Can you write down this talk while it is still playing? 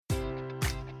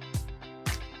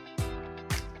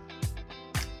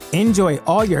Enjoy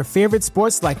all your favorite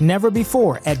sports like never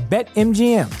before at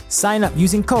BetMGM. Sign up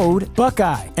using code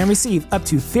Buckeye and receive up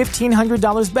to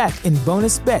 $1,500 back in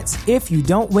bonus bets if you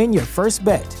don't win your first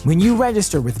bet. When you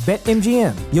register with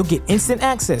BetMGM, you'll get instant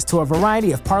access to a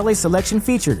variety of parlay selection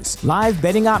features, live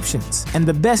betting options, and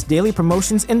the best daily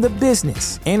promotions in the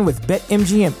business. And with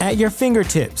BetMGM at your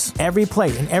fingertips, every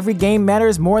play and every game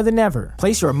matters more than ever.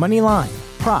 Place your money line,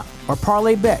 prop, or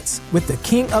parlay bets with the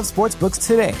king of sportsbooks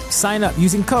today. Sign up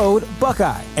using code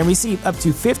Buckeye and receive up to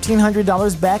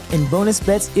 $1,500 back in bonus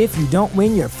bets if you don't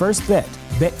win your first bet.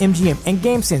 BetMGM and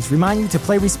GameSense remind you to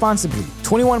play responsibly.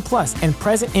 21 plus and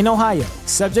present in Ohio,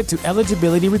 subject to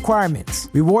eligibility requirements.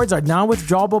 Rewards are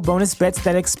non-withdrawable bonus bets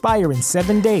that expire in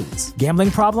 7 days. Gambling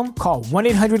problem? Call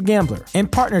 1-800-GAMBLER. In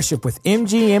partnership with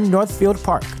MGM Northfield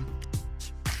Park.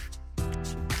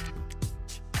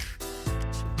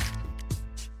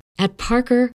 At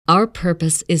Parker, our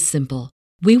purpose is simple.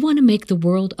 We want to make the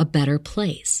world a better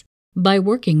place by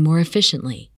working more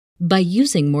efficiently, by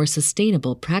using more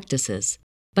sustainable practices,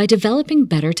 by developing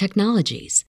better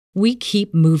technologies. We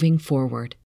keep moving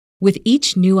forward. With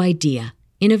each new idea,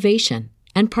 innovation,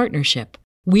 and partnership,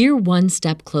 we're one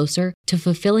step closer to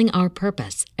fulfilling our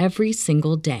purpose every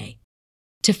single day.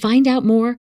 To find out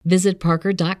more, visit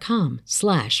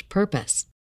parker.com/purpose.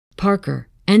 Parker,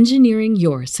 engineering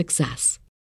your success.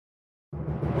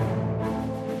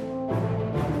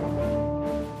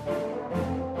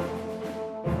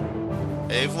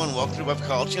 Hey everyone, welcome to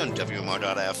Webcology on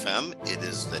WMR.fm. It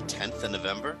is the 10th of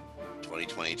November,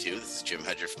 2022. This is Jim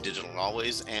Hedger from Digital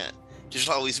Always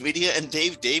Media, and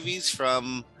Dave Davies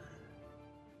from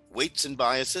Weights and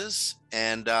Biases.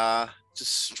 And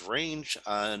just strange,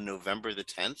 November the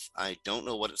 10th. I don't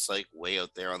know what it's like way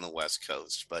out there on the West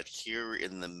Coast, but here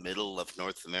in the middle of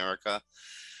North America,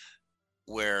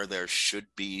 where there should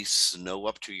be snow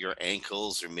up to your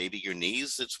ankles or maybe your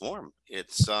knees, it's warm.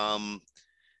 It's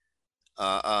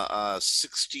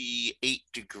 68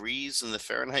 degrees in the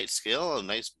Fahrenheit scale, a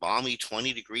nice balmy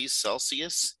 20 degrees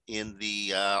Celsius in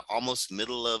the almost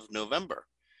middle of November.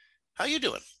 How you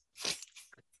doing?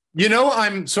 You know,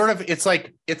 I'm sort of, it's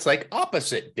like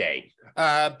opposite day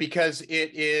because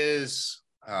it is,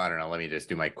 I don't know, let me just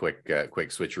do my quick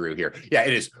switcheroo here. Yeah,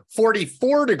 it is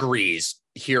 44 degrees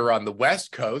here on the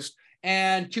West Coast.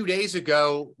 And 2 days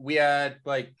ago, we had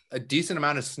like a decent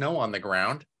amount of snow on the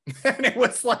ground. And it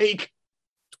was like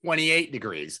 28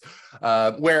 degrees,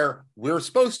 where we're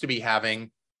supposed to be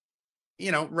having,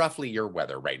 you know, roughly your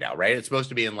weather right now, right? It's supposed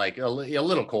to be in like a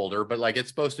little colder, but like it's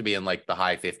supposed to be in like the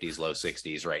high 50s, low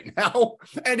 60s right now.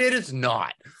 And it is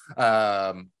not.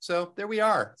 So there we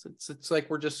are. It's like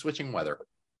we're just switching weather.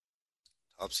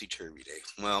 Topsy-turvy day.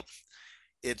 Well,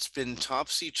 it's been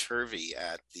topsy-turvy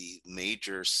at the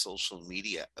major social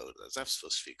media outlets. That's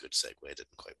supposed to be a good segue. It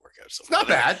didn't quite work out. So it's not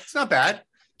bad. It's not bad.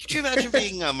 Could you imagine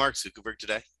being Mark Zuckerberg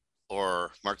today?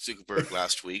 Or Mark Zuckerberg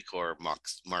last week? Or Mark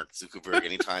Zuckerberg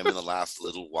anytime in the last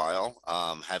little while?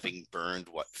 Having burned,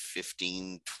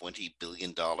 $15-20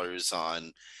 billion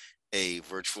on a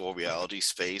virtual reality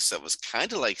space that was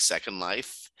kind of like Second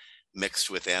Life mixed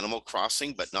with Animal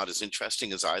Crossing, but not as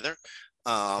interesting as either.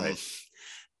 Right.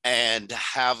 And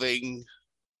having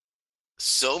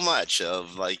so much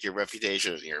of like your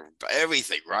reputation, your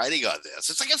everything riding on this.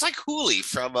 It's like Hooli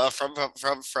from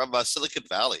Silicon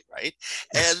Valley, right?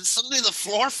 And suddenly the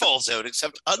floor falls out.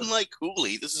 Except unlike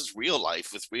Hooli, this is real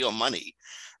life with real money,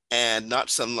 and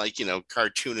not some like, you know,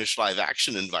 cartoonish live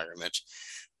action environment,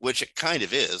 which it kind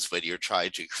of is when you're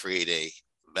trying to create a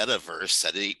metaverse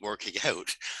that ain't working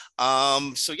out.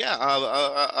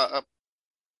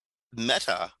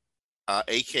 Meta,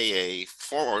 aka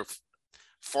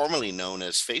formerly known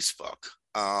as Facebook,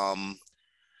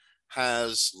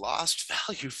 has lost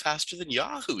value faster than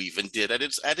Yahoo even did at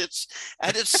its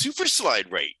super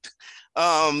slide rate.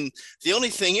 The only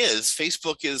thing is,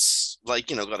 Facebook is like,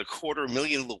 you know, got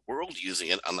 250,000 of the world using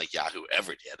it, unlike Yahoo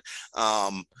ever did.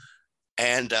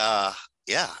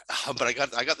 But I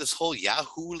got this whole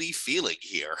Yahoo-ly feeling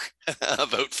here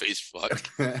about Facebook.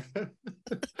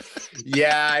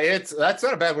 Yeah, that's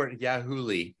not a bad word.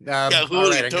 Yahoo-ly.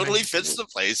 Yahoo-ly totally fits the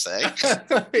place, eh?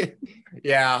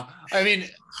 Yeah, I mean,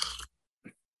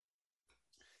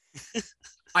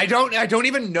 I don't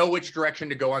even know which direction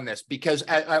to go on this, because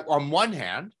on one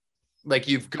hand, like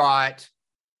you've got,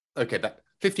 okay, that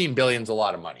 15 billion is a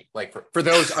lot of money. Like for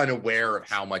those unaware of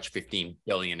how much 15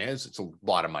 billion is, it's a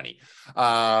lot of money.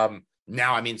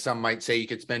 Now, I mean, some might say you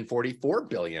could spend 44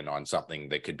 billion on something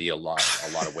that could be a lot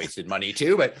of wasted money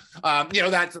too. But you know,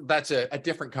 that's a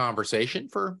different conversation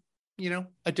for, you know,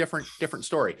 a different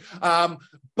story.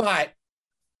 But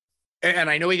and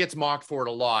I know he gets mocked for it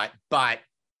a lot, but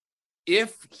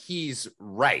if he's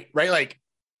right, like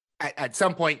at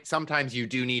some point, sometimes you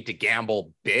do need to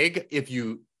gamble big.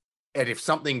 If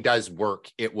something does work,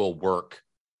 it will work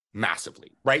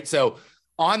massively, right? So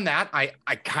on that,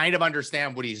 I kind of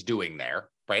understand what he's doing there,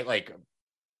 right?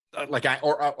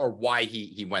 Or why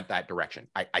he went that direction.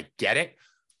 I get it.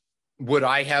 Would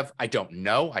I have? I don't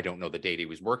know. I don't know the data he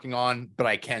was working on, but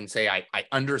I can say I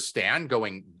understand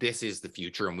going, this is the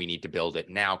future and we need to build it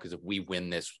now, because if we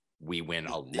win this, we win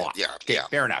a lot. Yeah. Okay, Yeah.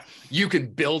 fair enough. You can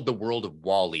build the world of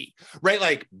Wall-E, right?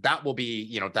 Like that will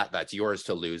be, that's yours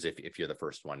to lose if you're the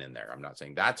first one in there. I'm not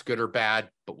saying that's good or bad,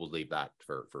 but we'll leave that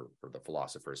for the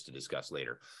philosophers to discuss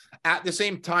later. At the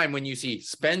same time, when you see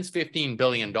spends $15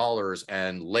 billion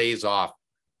and lays off,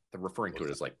 they're referring to it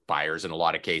as like fires in a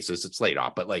lot of cases, it's laid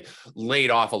off, but like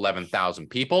laid off 11,000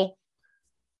 people.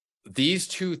 These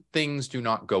two things do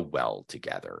not go well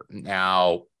together.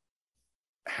 Now,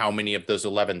 how many of those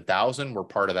 11,000 were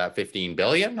part of that 15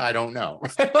 billion? I don't know.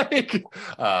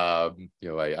 I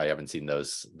haven't seen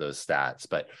those stats,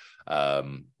 but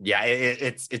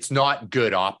it's not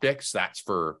good optics. That's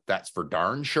for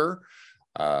darn sure.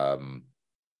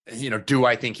 Do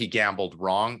I think he gambled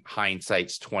wrong?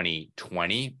 Hindsight's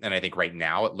 2020. And I think right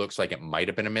now it looks like it might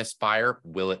have been a misfire.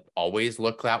 Will it always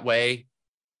look that way?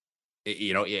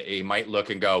 It might look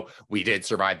and go, we did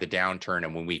survive the downturn.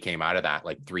 And when we came out of that,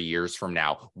 like 3 years from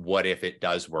now, what if it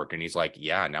does work? And he's like,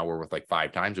 yeah, now we're worth like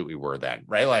 5 times what we were then.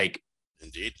 Right. Like,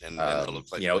 indeed. And it'll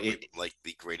look like, like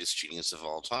the greatest genius of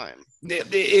all time.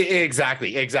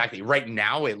 Exactly. Right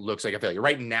now, it looks like a failure.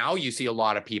 Right now, you see a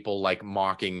lot of people like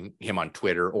mocking him on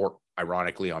Twitter or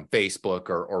ironically on Facebook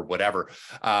or whatever.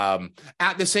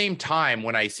 At the same time,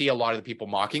 when I see a lot of the people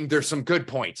mocking, there's some good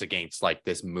points against like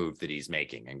this move that he's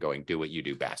making and going, do what you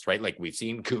do best, right? Like we've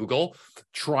seen Google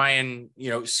try and,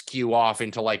 skew off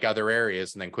into like other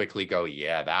areas and then quickly go,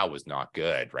 yeah, that was not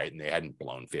good, right? And they hadn't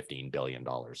blown $15 billion.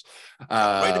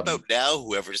 Right about now,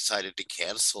 whoever decided to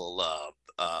cancel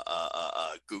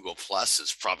Google Plus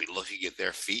is probably looking at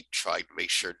their feet, trying to make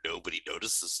sure nobody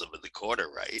notices them in the corner,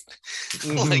 right?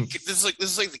 Like this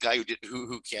is like the guy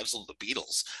who canceled the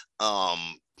Beatles.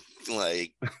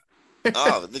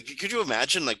 Could you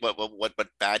imagine like what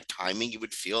bad timing you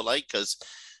would feel like? Because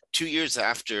 2 years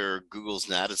after Google's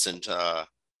nascent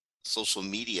social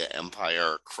media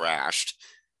empire crashed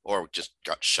or just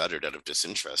got shuttered out of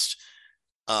disinterest,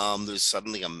 there's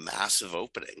suddenly a massive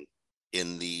opening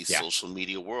in the social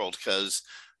media world, because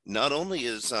not only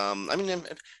is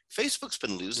Facebook's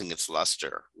been losing its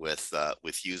luster with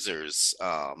users,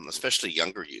 especially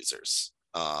younger users,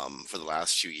 for the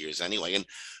last few years anyway. And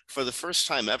for the first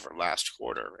time ever last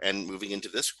quarter and moving into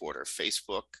this quarter,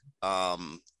 Facebook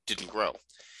didn't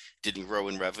grow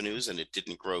in revenues, and it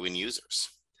didn't grow in users,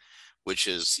 which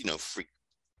is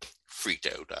freaked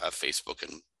out Facebook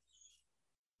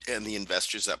and the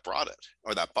investors that bought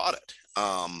it.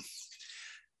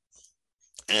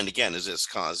 And again, has this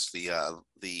caused the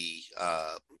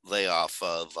layoff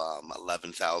of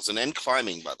 11,000 and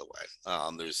climbing, by the way.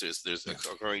 There's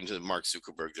according to Mark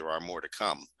Zuckerberg, there are more to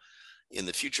come in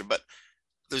the future. But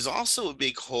there's also a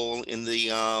big hole in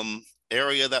the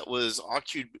area that was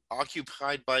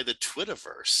occupied by the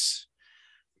Twitterverse.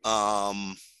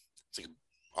 It's like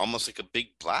almost like a big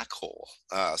black hole,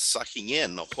 sucking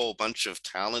in a whole bunch of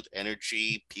talent,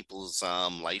 energy, people's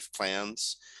life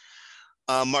plans.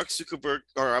 Mark Zuckerberg,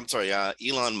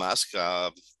 Elon Musk,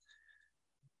 if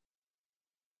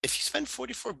you spend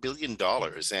 $44 billion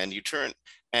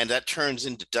and that turns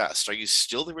into dust, are you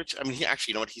still the rich? I mean,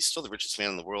 he's still the richest man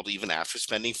in the world, even after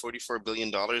spending $44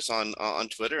 billion on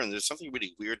Twitter. And there's something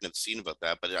really weird and obscene about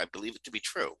that, but I believe it to be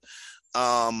true.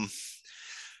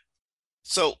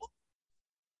 So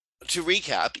to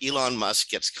recap, Elon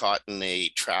Musk gets caught in a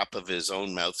trap of his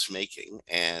own mouth's making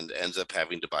and ends up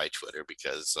having to buy Twitter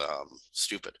because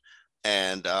stupid,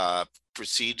 and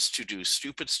proceeds to do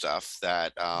stupid stuff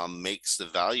that makes the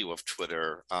value of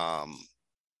Twitter,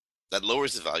 that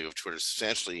lowers the value of Twitter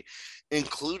substantially,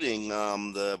 including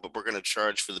what we're going to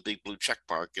charge for the big blue check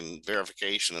mark and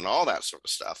verification and all that sort of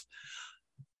stuff.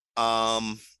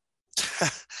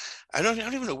 I don't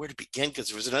even know where to begin, because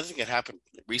there was another thing that happened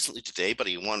recently today, but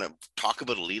I want to talk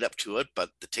about a lead up to it, but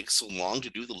it takes so long to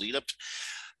do the lead up.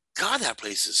 God, that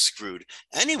place is screwed.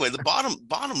 Anyway, the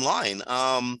bottom line,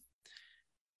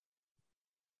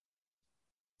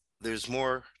 there's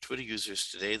more Twitter users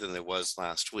today than there was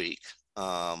last week,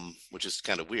 which is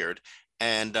kind of weird.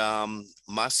 And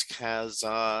Musk has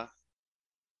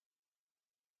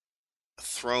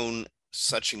thrown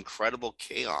such incredible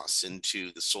chaos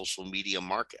into the social media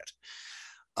market.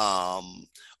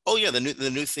 The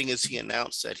new thing is he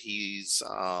announced that he's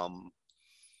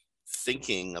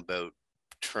thinking about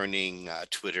turning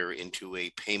Twitter into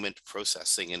a payment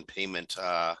processing and payment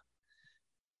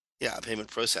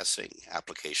processing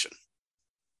application.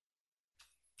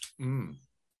 Well,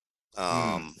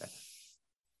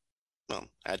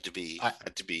 had to be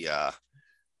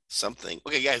something.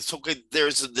 Okay, yeah. So good.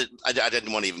 I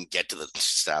didn't want to even get to the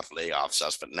staff layoff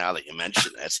stuff, but now that you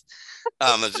mention it,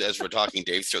 as we're talking,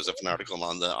 Dave throws up an article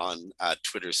on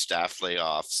Twitter staff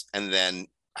layoffs, and then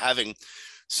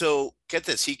so get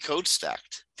this, he code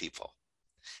stacked people.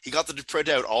 He got them to print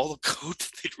out all the code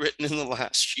that they'd written in the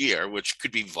last year, which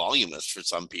could be voluminous for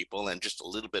some people and just a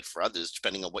little bit for others,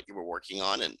 depending on what you were working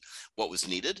on and what was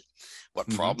needed, what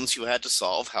problems you had to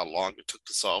solve, how long it took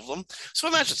to solve them. So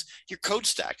imagine you're code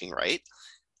stacking, right?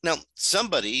 Now,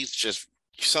 somebody's just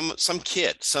some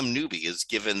kid, some newbie is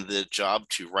given the job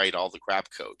to write all the crap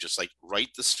code, just like write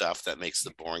the stuff that makes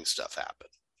the boring stuff happen.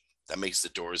 That makes the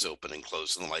doors open and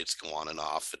close and the lights go on and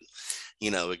off, and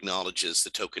acknowledges the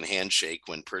token handshake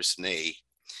when person A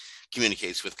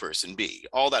communicates with person B.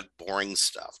 All that boring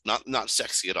stuff, not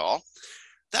sexy at all.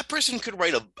 That person could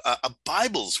write a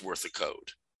Bible's worth of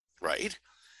code, right?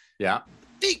 Yeah.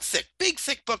 Big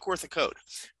thick book worth of code.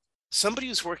 Somebody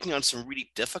who's working on some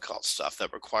really difficult stuff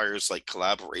that requires like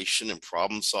collaboration and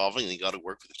problem solving, and you got to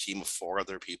work with a team of 4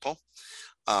 other people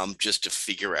just to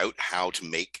figure out how to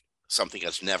make something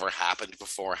that's never happened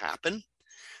before happen.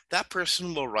 That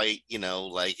person will write,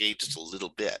 just a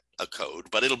little bit of code,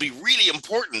 but it'll be really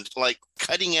important, like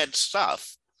cutting edge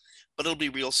stuff, but it'll be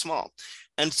real small.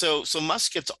 And so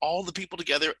Musk gets all the people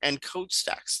together and code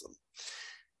stacks them.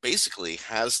 Basically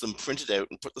has them printed out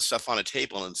and put the stuff on a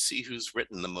table and see who's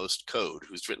written the most code.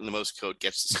 Who's written the most code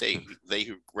gets to stay. They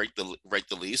who write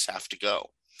the least have to go.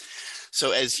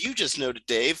 So as you just noted,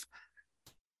 Dave,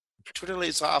 Twitter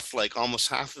lays off like almost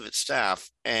half of its staff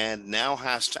and now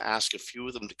has to ask a few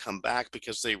of them to come back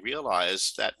because they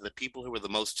realized that the people who were the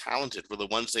most talented were the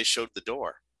ones they showed the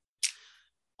door.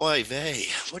 Oy vey,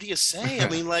 what do you say? I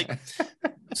mean, like,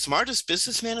 smartest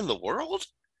businessman in the world?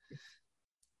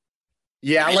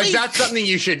 Yeah, really? Like that's something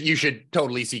you should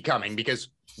totally see coming, because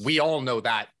we all know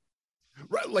that,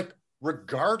 like,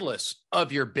 regardless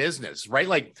of your business, right?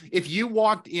 Like if you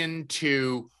walked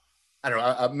into, I don't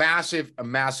know, a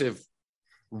massive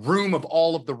room of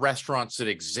all of the restaurants that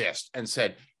exist and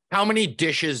said, how many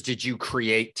dishes did you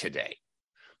create today?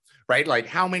 Right? Like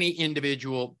how many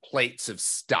individual plates of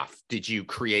stuff did you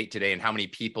create today and how many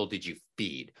people did you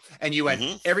feed? And you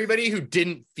went, everybody who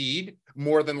didn't feed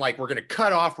more than, like, we're going to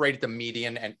cut off right at the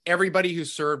median, and everybody who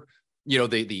served,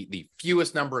 the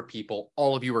fewest number of people,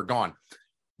 all of you are gone.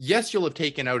 Yes, you'll have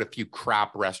taken out a few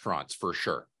crap restaurants for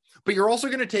sure, but you're also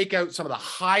going to take out some of the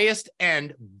highest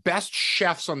end, best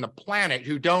chefs on the planet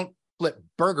who don't flip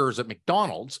burgers at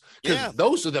McDonald's, because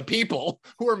those are the people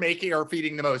who are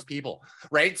feeding the most people,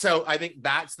 right? So I think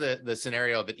that's the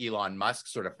scenario that Elon Musk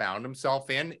sort of found himself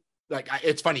in. Like,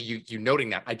 it's funny you noting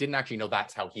that. I didn't actually know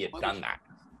that's how he had done that.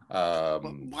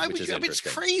 Why would you? I mean, it's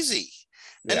crazy.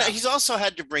 And he's also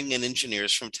had to bring in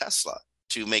engineers from Tesla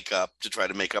to try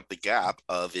to make up the gap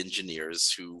of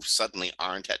engineers who suddenly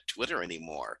aren't at Twitter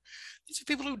anymore. These are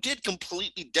people who did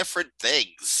completely different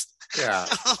things. Yeah.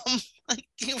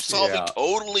 Solving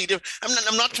totally different.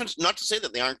 I'm not to say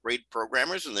that they aren't great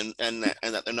programmers and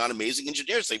that they're not amazing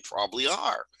engineers. They probably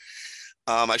are.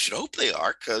 I should hope they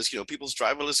are, because people's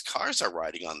driverless cars are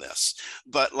riding on this.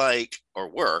 But now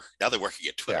they're working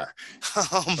at Twitter.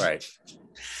 Yeah. Right.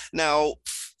 Now,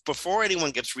 before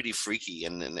anyone gets really freaky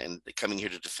and coming here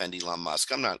to defend Elon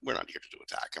Musk, we're not here to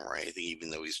attack him or anything, even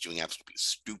though he's doing absolutely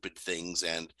stupid things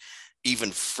and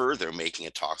even further making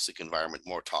a toxic environment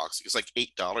more toxic. It's like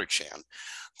 $8 Chan.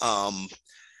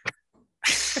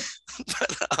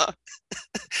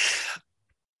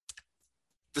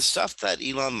 The stuff that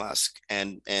Elon Musk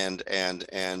and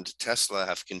Tesla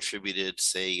have contributed,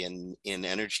 say in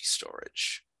energy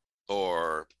storage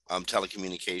or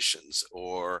telecommunications,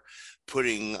 or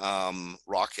putting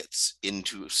rockets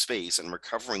into space and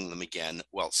recovering them again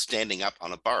while standing up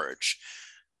on a barge.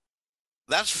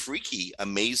 That's freaky,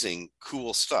 amazing,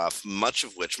 cool stuff, much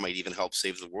of which might even help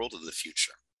save the world in the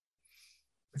future.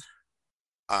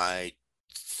 I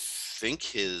think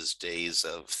his days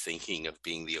of thinking of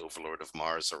being the overlord of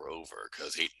Mars are over,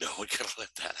 because ain't no one gonna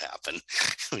let that happen.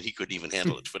 I mean, he couldn't even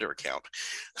handle a Twitter account.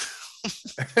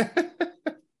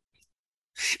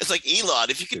 It's like, Elon,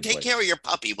 if you can take care of your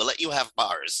puppy, we'll let you have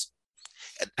Mars.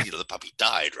 And the puppy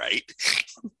died, right?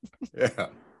 Yeah.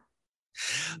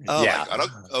 Oh yeah. My God.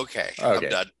 Okay. I'm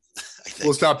done. I think.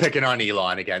 We'll stop picking on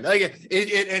Elon again. Like and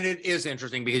it is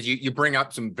interesting because you bring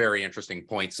up some very interesting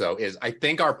points. So I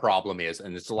think our problem is,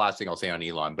 and it's the last thing I'll say on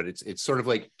Elon, but it's sort of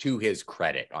like to his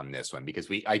credit on this one, because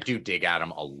I do dig at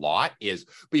him a lot,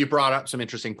 but you brought up some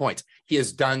interesting points. He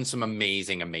has done some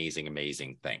amazing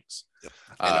things. Yep.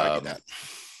 I argue that.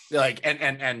 Like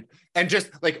and just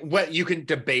like what you can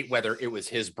debate whether it was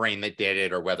his brain that did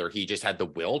it or whether he just had the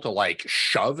will to like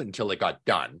shove until it got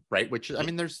done, right? Which I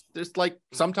mean, there's like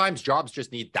sometimes jobs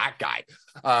just need that guy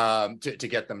to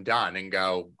get them done and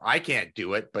go, I can't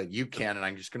do it, but you can, and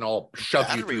I'm just gonna all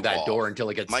shove you through that door until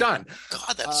it gets done.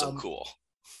 God, that's so cool.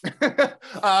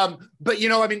 But you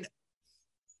know, I mean,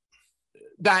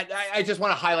 that I just want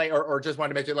to highlight or just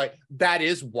want to mention, like, that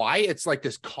is why it's like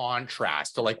this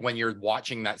contrast to like when you're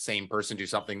watching that same person do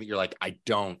something that you're like, I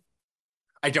don't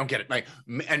get it. Like,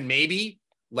 and maybe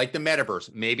like the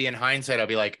metaverse, maybe in hindsight, I'll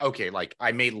be like, okay, like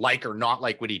I may like or not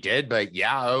like what he did, but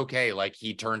yeah, okay, like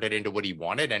he turned it into what he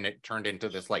wanted, and it turned into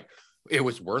this, like, it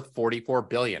was worth 44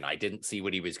 billion. I didn't see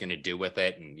what he was going to do with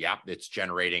it. And yeah, it's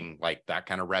generating like that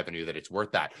kind of revenue that it's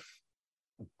worth that.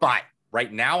 But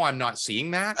right now I'm not seeing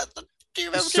that.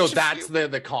 So that's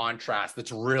the contrast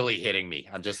that's really hitting me.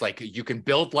 I'm just like, you can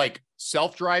build like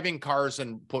self-driving cars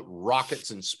and put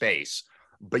rockets in space,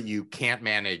 but you can't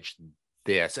manage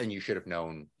this, and you should have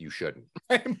known you shouldn't.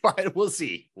 But we'll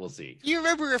see. You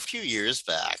remember a few years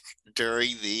back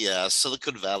during the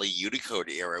Silicon Valley unicorn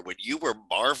era when you were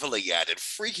marveling at and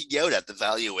freaking out at the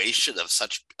valuation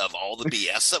of all the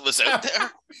BS that was out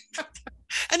there?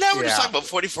 And now we're just talking about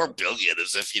 44 billion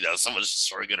as if, you know, someone's just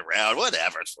throwing it around.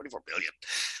 Whatever, it's 44 billion,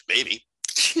 maybe.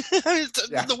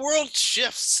 The world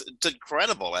shifts. It's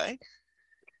incredible, eh?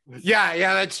 Yeah,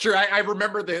 that's true. I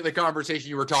remember the conversation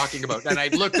you were talking about, and I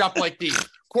looked up like the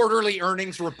quarterly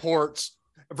earnings reports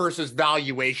versus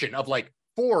valuation of like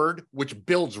Ford, which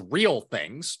builds real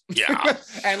things,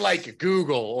 and like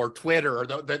Google or Twitter or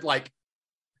that like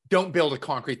don't build a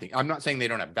concrete thing. I'm not saying they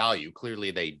don't have value.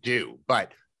 Clearly they do,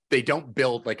 but they don't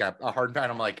build like a hard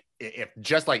pattern. I'm like, if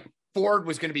just like Ford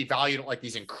was going to be valued at like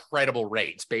these incredible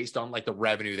rates based on like the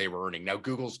revenue they were earning. Now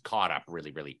Google's caught up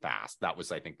really, really fast. That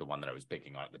was, I think, the one that I was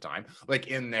picking on at the time, like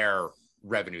in their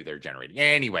revenue they're generating.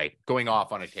 Anyway, going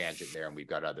off on a tangent there, and we've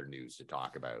got other news to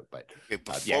talk about, but it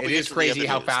is crazy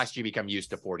how fast you become used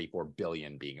to 44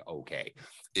 billion being okay.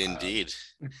 Indeed.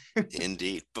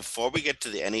 Indeed. Before we get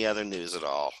to any other news at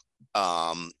all,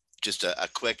 just a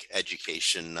quick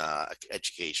education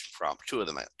prompt. Two of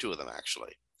them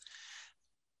actually.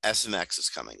 SMX is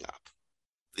coming up.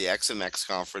 The XMX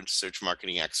conference, Search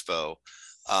Marketing Expo,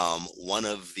 one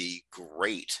of the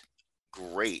great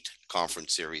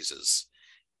conference series is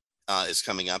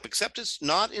coming up, except it's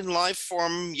not in live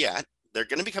form yet. They're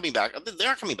going to be coming back. They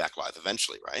are coming back live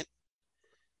eventually, right?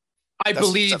 I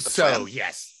believe so.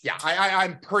 Yes. Yeah.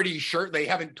 I'm pretty sure. They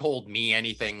haven't told me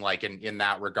anything like in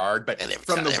that regard, but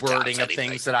from the wording of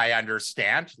things that I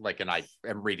understand, like, and I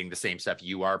am reading the same stuff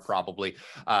you are probably,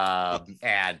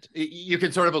 and you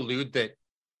can sort of allude that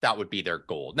would be their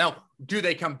goal. Now, do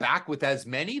they come back with as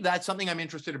many? That's something I'm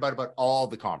interested about all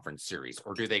the conference series,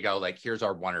 or do they go like, here's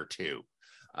our one or two?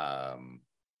 I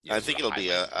think it'll be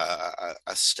a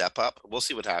step up. We'll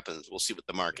see what happens. We'll see what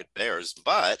the market bears,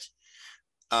 but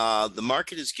the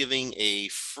market is giving a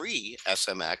free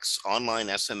SMX, online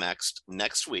SMX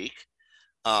next week.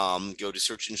 Go to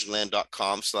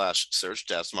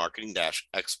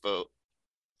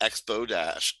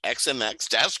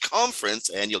searchengineland.com/search-marketing-expo-xmx-conference,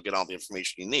 and you'll get all the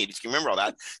information you need. If you remember all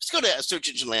that, just go to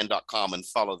searchengineland.com and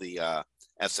follow the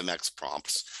SMX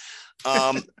prompts.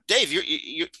 Dave,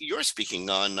 you're speaking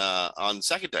on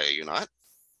secondary, are you not?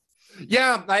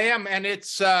 Yeah, I am, and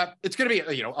it's going to be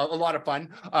a lot of fun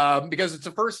because it's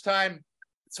the first time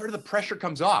sort of the pressure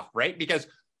comes off, right? Because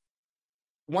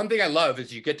one thing I love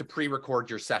is you get to pre-record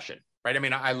your session, right? I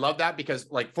mean, I love that because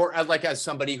as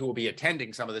somebody who will be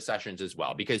attending some of the sessions as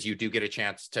well, because you do get a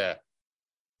chance to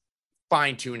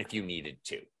fine tune if you needed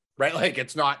to, right? Like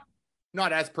it's not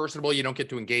as personable. You don't get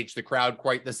to engage the crowd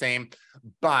quite the same.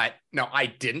 But no, I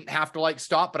didn't have to like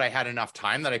stop, but I had enough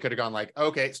time that I could have gone like,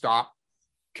 okay, stop.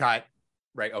 Cut,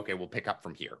 right? Okay, we'll pick up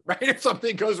from here, right? If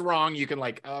something goes wrong, you can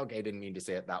like, oh, okay, didn't mean to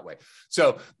say it that way.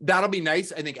 So that'll be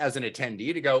nice, I think, as an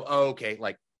attendee to go, oh, okay,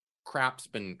 like crap's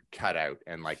been cut out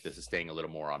and like this is staying a little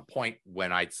more on point.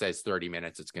 When it says 30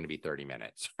 minutes, it's going to be 30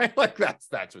 minutes, right? Like that's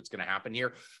what's going to happen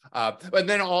here. But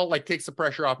then all like takes the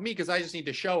pressure off me because I just need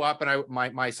to show up, and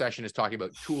my session is talking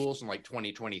about tools and like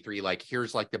 2023, like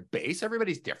here's like the base.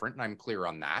 Everybody's different, and I'm clear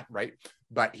on that, right?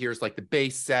 But here's like the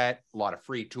base set, a lot of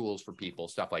free tools for people,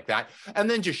 stuff like that. And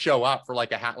then just show up for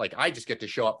like like I just get to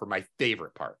show up for my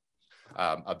favorite part.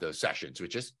 of those sessions,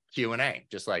 which is Q&A.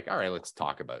 Just like, all right, let's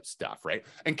talk about stuff, right?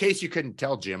 In case you couldn't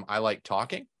tell, Jim, I like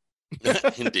talking.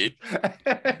 Indeed.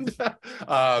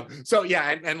 So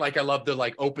yeah, and like I love the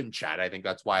like open chat. I think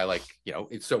that's why I like,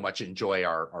 it's so much enjoy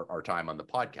our time on the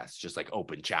podcast, just like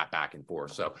open chat back and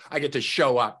forth. So I get to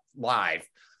show up live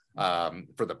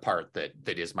for the part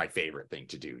that is my favorite thing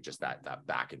to do, just that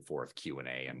back and forth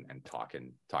Q&A and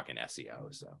talking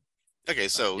SEO. So okay,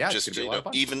 so just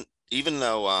even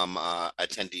though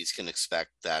attendees can expect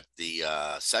that the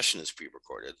session is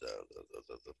pre-recorded,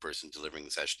 the person delivering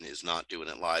the session is not doing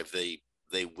it live.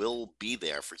 They will be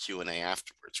there for Q&A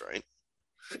afterwards, right?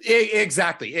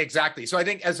 Exactly. So I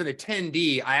think as an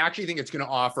attendee, I actually think it's going to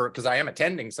offer, because I am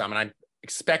attending some and I'm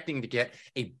expecting to get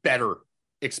a better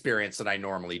experience than I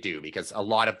normally do, because a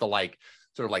lot of the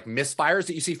sort of misfires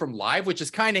that you see from live, which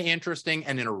is kind of interesting,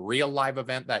 and in a real live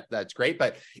event that's great,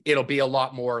 but it'll be a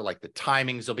lot more like the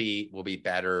timings will be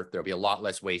better. There'll be a lot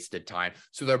less wasted time,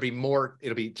 so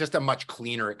it'll be just a much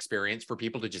cleaner experience for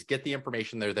people to just get the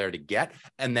information they're there to get,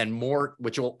 and then more,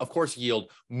 which will of course yield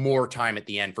more time at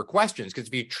the end for questions, because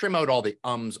if you trim out all the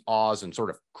ums, ahs, and sort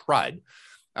of crud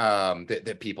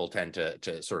that people tend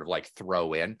to sort of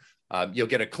throw in, you'll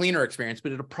get a cleaner experience,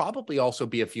 but it'll probably also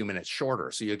be a few minutes shorter.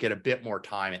 So you'll get a bit more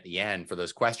time at the end for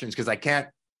those questions. Because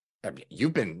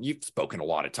you've spoken a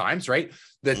lot of times, right?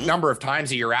 The number of times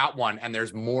that you're at one and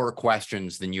there's more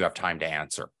questions than you have time to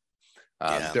answer.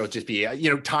 There'll just be,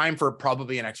 time for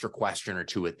probably an extra question or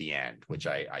two at the end, which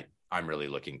I'm really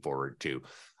looking forward to,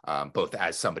 both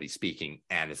as somebody speaking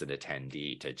and as an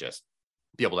attendee, to just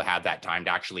be able to have that time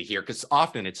to actually hear, because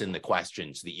often it's in the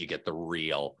questions that you get the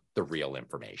real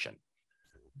information.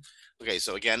 Okay,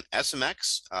 so again,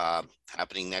 SMX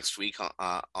happening next week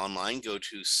online. Go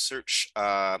to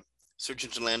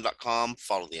searchengineland.com,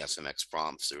 follow the SMX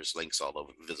prompts. There's links all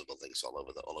over, visible links all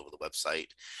over the website,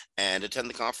 and attend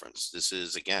the conference. This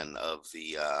is again of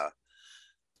the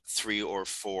 3 or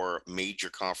 4 major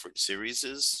conference series.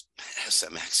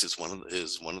 SMX is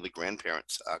one of the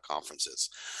grandparent conferences.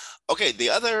 Okay, the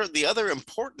other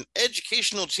important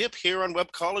educational tip here on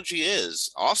Webcology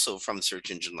is also from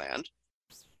Search Engine Land.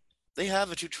 They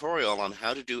have a tutorial on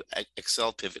how to do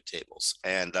Excel pivot tables,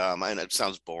 and it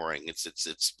sounds boring. It's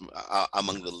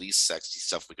among the least sexy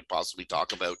stuff we could possibly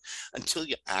talk about until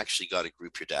you actually got to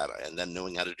group your data, and then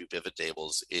knowing how to do pivot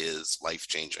tables is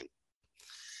life-changing.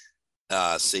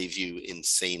 Save you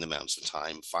insane amounts of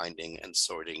time finding and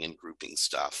sorting and grouping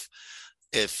stuff.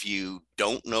 If you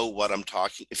don't know what I'm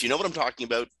talking, if you know what I'm talking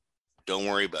about, don't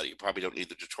worry about it. You probably don't need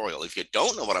the tutorial. If you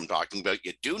don't know what I'm talking about,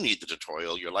 you do need the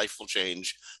tutorial. Your life will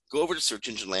change. Go over to Search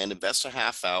Engine Land, invest a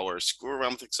half hour, screw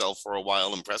around with Excel for a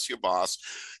while, impress your boss,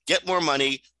 get more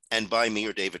money, and buy me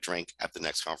or Dave a drink at the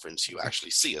next conference you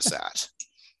actually see us at.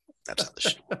 That's how this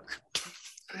should work.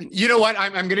 You know what?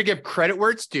 I'm going to give credit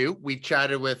where it's due. We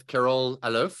chatted with Carol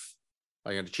Alouf.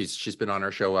 She's been on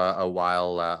our show a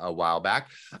while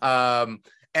back,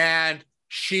 and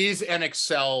she's an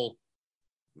Excel.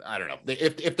 I don't know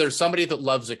if there's somebody that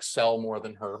loves Excel more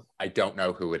than her. I don't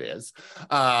know who it is.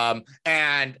 And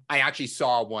I actually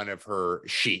saw one of her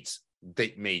sheets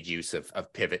that made use of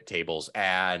pivot tables,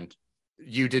 and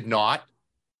you did not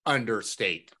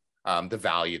understate the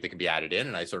value that can be added in.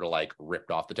 And I sort of ripped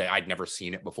off the table. I'd never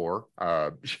seen it before.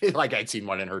 I'd seen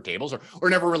one in her tables or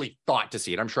never really thought to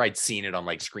see it. I'm sure I'd seen it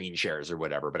on screen shares or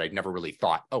whatever, but I'd never really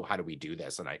thought, oh, how do we do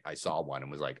this? And I saw one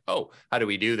and was like, oh, how do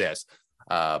we do this?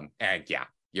 And yeah,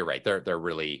 you're right.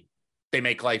 They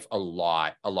make life a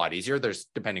lot easier. There's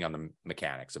depending on the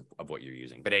mechanics of what you're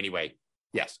using. But anyway,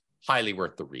 yes, highly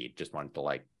worth the read. Just wanted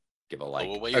to give a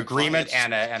agreement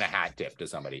and a hat tip to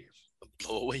somebody.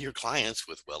 Blow away your clients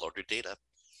with well-ordered data.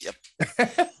 Yep.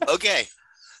 Okay.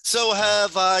 So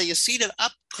have you seen an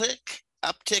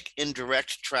uptick in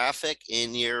direct traffic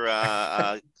in your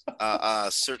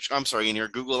search? I'm sorry, in your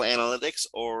Google Analytics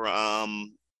or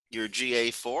your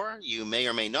GA4? You may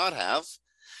or may not have.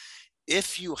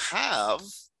 If you have,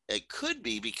 it could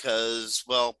be because,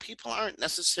 well, people aren't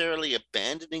necessarily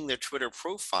abandoning their Twitter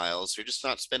profiles. They're just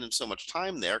not spending so much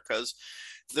time there because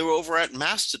they're over at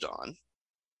Mastodon.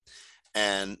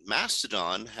 And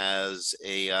Mastodon has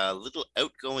a little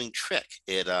outgoing trick.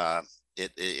 It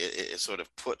sort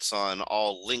of puts on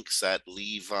all links that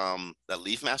leave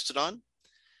Mastodon,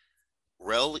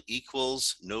 rel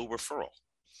equals no referral.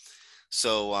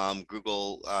 So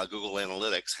Google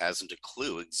Analytics hasn't a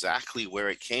clue exactly where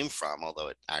it came from, although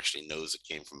it actually knows it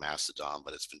came from Mastodon,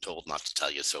 but it's been told not to tell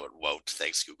you, so it won't.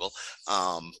 Thanks, Google.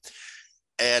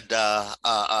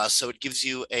 So it gives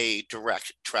you a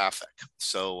direct traffic.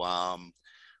 So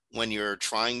when you're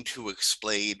trying to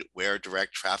explain where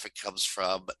direct traffic comes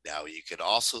from. Now you could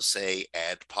also say,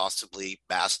 and possibly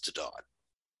Mastodon,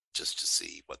 just to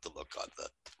see what the look on the,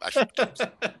 actually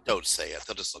don't say it,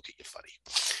 they'll just look at you funny.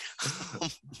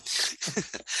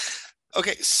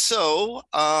 Okay, so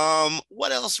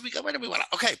what else do we got? Where do we want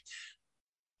to? Okay,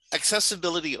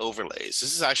 accessibility overlays.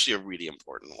 This is actually a really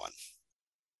important one.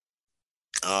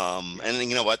 And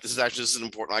you know what? This is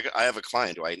important. I have a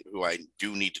client who I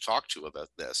do need to talk to about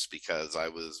this, because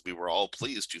we were all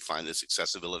pleased to find this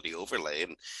accessibility overlay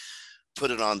and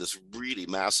put it on this really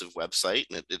massive website,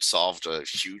 and it solved a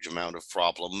huge amount of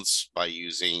problems by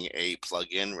using a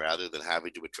plugin rather than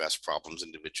having to address problems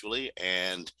individually.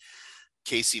 And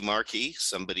Casey Markey,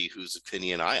 somebody whose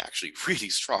opinion I actually really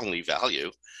strongly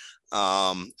value,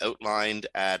 outlined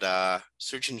at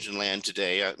Search Engine Land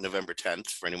today, November 10th,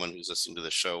 for anyone who's listening to the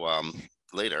show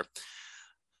later,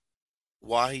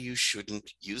 why you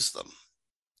shouldn't use them.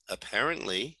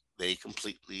 Apparently, they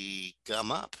completely gum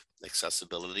up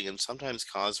accessibility and sometimes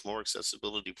cause more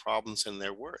accessibility problems than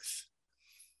they're worth.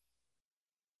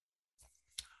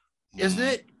 Isn't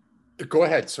it? Go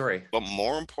ahead, sorry. But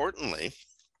more importantly,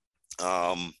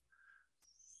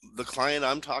 the client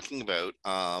I'm talking about,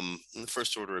 in the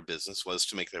first order of business was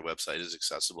to make their website as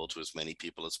accessible to as many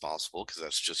people as possible, because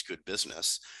that's just good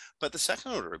business. But the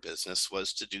second order of business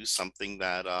was to do something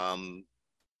that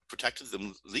protected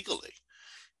them legally.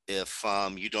 If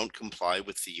you don't comply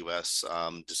with the U.S.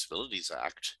 Disabilities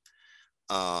Act,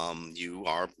 you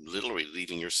are literally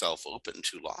leaving yourself open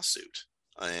to lawsuit.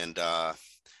 And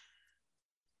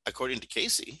according to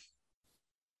Casey,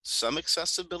 some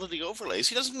accessibility overlays,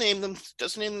 he doesn't name them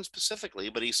specifically,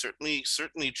 but he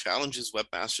certainly challenges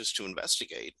webmasters to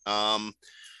investigate.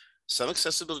 Some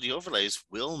accessibility overlays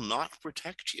will not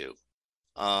protect you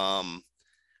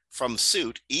from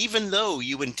suit, even though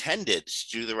you intended to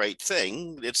do the right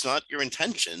thing. It's not your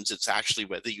intentions, it's actually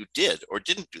whether you did or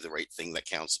didn't do the right thing that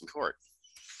counts in court.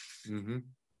 Mm-hmm.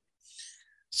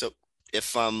 So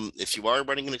if you are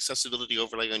running an accessibility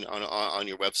overlay on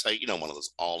your website, you know, one of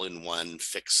those all-in-one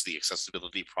fix the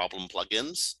accessibility problem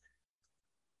plugins,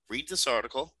 read this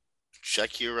article,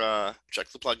 check the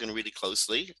plugin really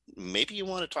closely. Maybe you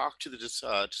want to talk to the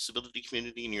disability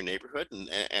community in your neighborhood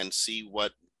and see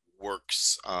what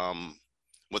works,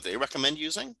 what they recommend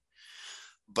using.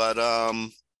 But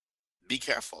be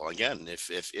careful. Again,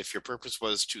 if your purpose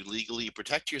was to legally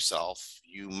protect yourself,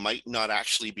 you might not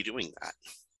actually be doing that.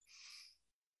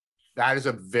 That is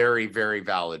a very, very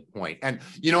valid point. And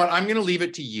you know what? I'm going to leave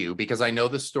it to you, because I know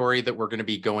the story that we're going to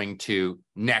be going to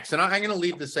next. And I'm going to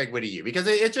leave the segue to you, because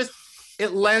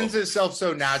it lends itself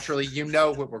so naturally. You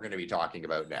know what we're going to be talking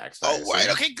about next. Oh, right.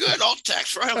 Okay, good. Alt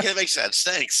text. Right. Okay, that makes sense.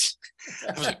 Thanks.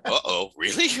 I was like, uh-oh,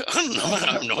 really? I don't know.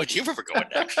 I have no idea where we're going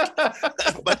next.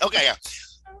 But okay, yeah.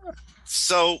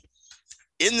 So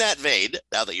in that vein,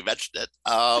 now that you mentioned it,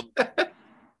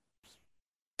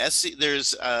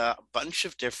 there's a bunch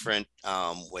of different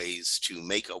ways to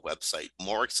make a website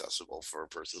more accessible for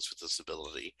persons with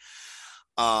disability.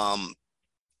 One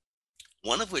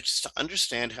of which is to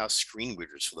understand how screen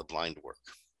readers for the blind work.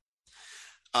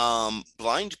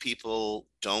 Blind people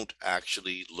don't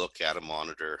actually look at a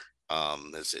monitor,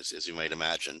 as you might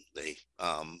imagine. They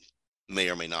may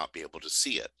or may not be able to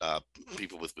see it.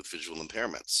 People with visual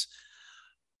impairments.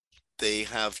 They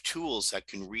have tools that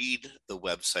can read the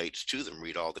website to them,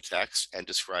 read all the text, and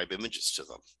describe images to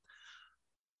them.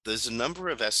 There's a number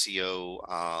of SEO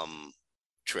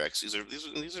tricks. These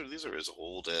are as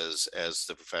old as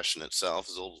the profession itself,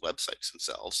 as old as websites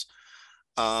themselves.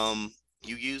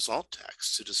 You use alt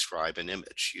text to describe an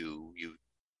image.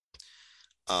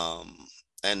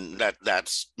 And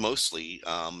that's mostly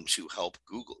to help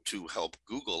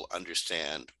Google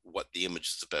understand what the image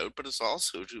is about, but it's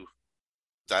also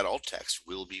that alt text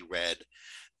will be read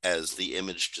as the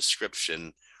image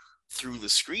description through the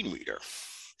screen reader.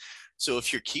 So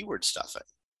if you're keyword stuffing,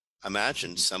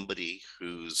 imagine somebody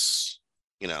who's,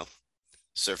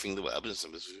 surfing the web, and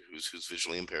somebody who's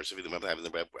visually impaired, surfing the web, having the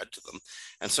web read to them,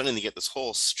 and suddenly they get this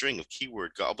whole string of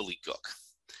keyword gobbledygook.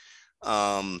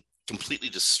 Completely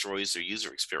destroys their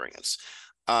user experience.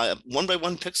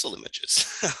 1x1 pixel images.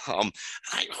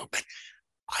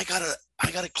 I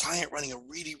got a client running a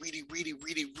really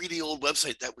old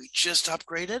website that we just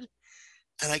upgraded,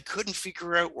 and I couldn't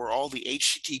figure out where all the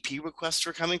HTTP requests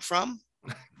were coming from.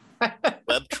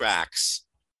 Web tracks.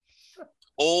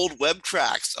 Old web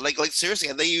tracks, like seriously,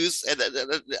 and they use.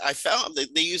 I found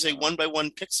they use a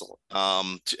 1x1 pixel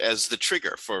as the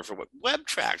trigger for what web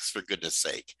tracks. For goodness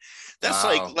sake, that's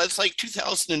like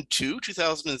 2002,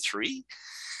 2003,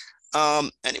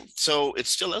 so it's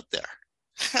still out there,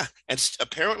 and it's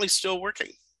apparently still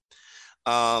working.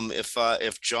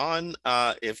 If John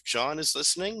is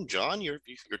listening, John, your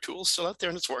tool's still out there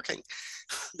and it's working.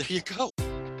 There you go.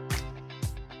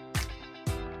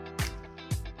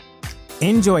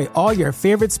 Enjoy all your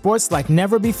favorite sports like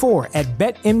never before at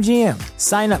BetMGM.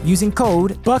 Sign up using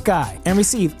code Buckeye and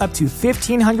receive up to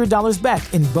 $1,500 back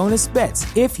in bonus bets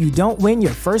if you don't win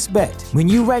your first bet. When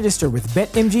you register with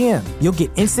BetMGM, you'll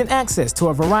get instant access to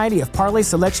a variety of parlay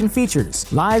selection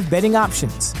features, live betting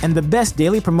options, and the best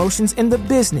daily promotions in the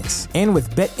business. And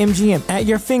with BetMGM at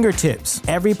your fingertips,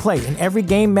 every play and every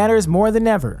game matters more than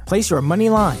ever. Place your money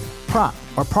line, prop,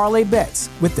 or parlay bets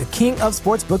with the king of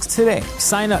sportsbooks today.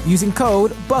 Sign up using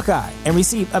code Buckeye and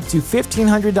receive up to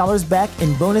 $1,500 back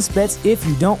in bonus bets if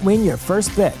you don't win your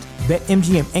first bet.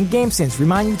 BetMGM and GameSense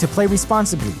remind you to play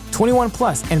responsibly. 21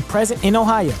 plus and present in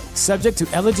Ohio, subject to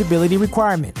eligibility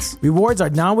requirements. Rewards are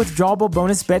non-withdrawable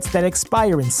bonus bets that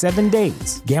expire in 7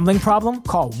 days. Gambling problem?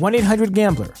 Call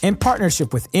 1-800-GAMBLER. In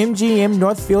partnership with MGM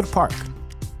Northfield Park.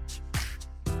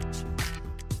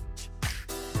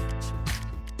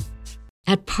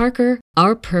 At Parker,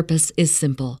 our purpose is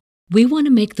simple. We want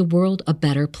to make the world a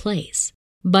better place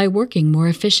by working more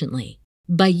efficiently,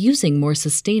 by using more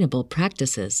sustainable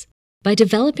practices, by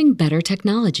developing better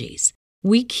technologies.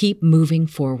 We keep moving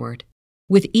forward.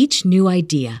 With each new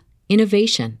idea,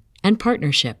 innovation, and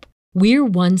partnership, we're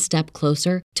one step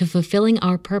closer to fulfilling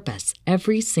our purpose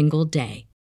every single day.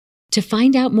 To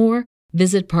find out more,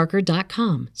 visit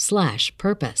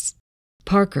parker.com/purpose.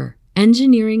 Parker,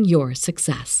 engineering your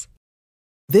success.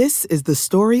 This is the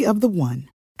story of the one.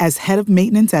 As head of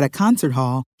maintenance at a concert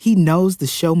hall, he knows the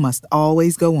show must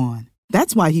always go on.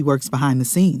 That's why he works behind the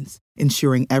scenes,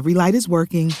 ensuring every light is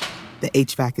working, the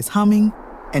HVAC is humming,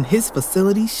 and his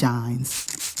facility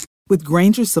shines. With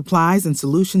Grainger's supplies and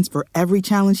solutions for every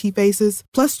challenge he faces,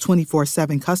 plus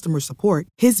 24/7 customer support,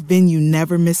 his venue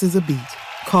never misses a beat.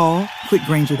 Call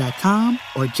quickgrainger.com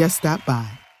or just stop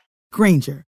by.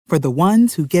 Grainger, for the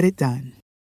ones who get it done.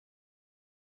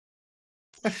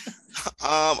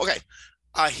 Okay.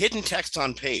 Hidden text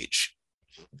on page.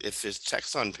 If it's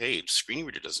text on page, screen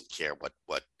reader doesn't care what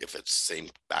if it's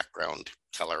same background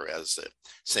color as the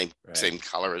same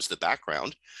color as the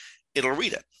background, it'll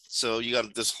read it. So you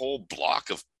got this whole block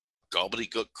of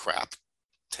gobbledygook crap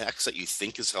text that you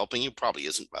think is helping you, probably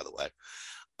isn't, by the way.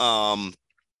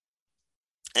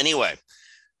 Anyway,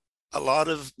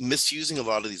 misusing a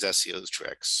lot of these SEO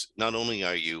tricks. Not only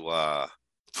are you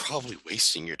probably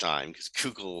wasting your time, because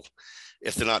Google,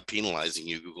 if they're not penalizing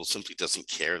you, Google simply doesn't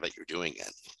care that you're doing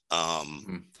it. Or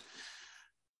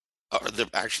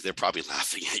they're probably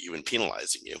laughing at you and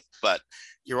penalizing you. But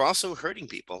you're also hurting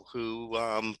people who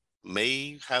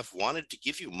may have wanted to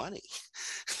give you money.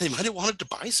 They might have wanted to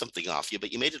buy something off you,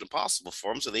 but you made it impossible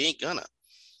for them, so they ain't gonna.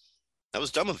 That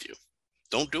was dumb of you.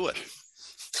 Don't do it.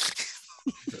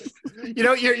 You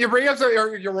know, you're bringing up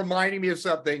something, you're reminding me of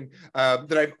something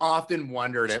that I've often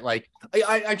wondered at. Like,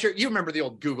 I'm sure you remember the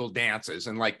old Google dances,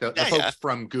 and like the folks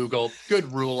from Google,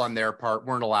 good rule on their part,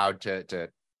 weren't allowed to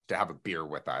have a beer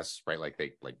with us, right?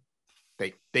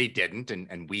 They didn't,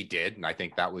 and we did, and I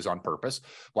think that was on purpose.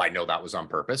 Well, I know that was on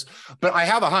purpose, but I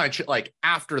have a hunch, like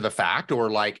after the fact, or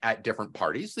like at different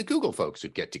parties, the Google folks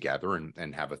would get together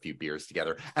and have a few beers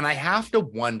together, and I have to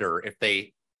wonder if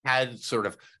they had sort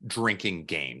of drinking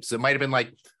games. It might have been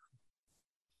like,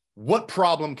 what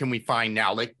problem can we find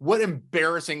now? Like, what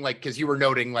embarrassing, like, because you were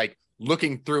noting, like,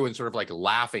 looking through and sort of like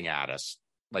laughing at us,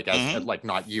 like, as like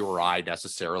not you or I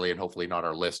necessarily, and hopefully not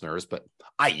our listeners, but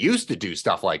I used to do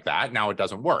stuff like that. Now it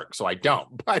doesn't work, so I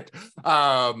don't. But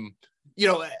you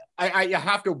know, I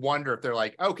have to wonder if they're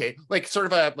like, okay, like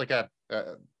sort of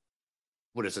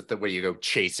what is it, the way you go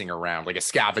chasing around, like a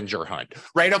scavenger hunt,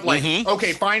 right? Of like,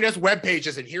 okay, find us web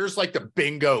pages, and here's like the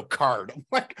bingo card,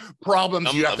 like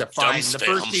problems you have to find. The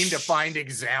first team to find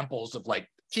examples of like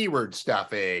keyword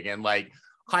stuffing and like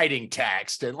hiding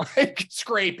text and like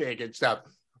scraping and stuff,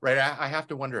 right? I have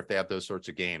to wonder if they have those sorts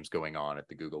of games going on at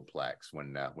the Googleplex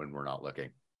when we're not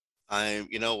looking.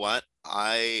 You know what?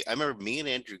 I remember me and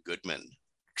Andrew Goodman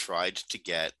tried to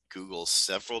get Google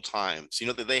several times. You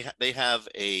know, that they have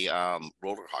a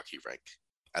roller hockey rink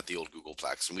at the old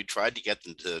Googleplex, and we tried to get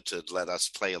them to let us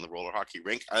play on the roller hockey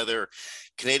rink, either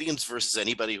Canadians versus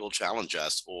anybody who'll challenge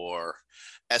us, or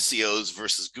SEOs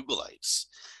versus Googleites.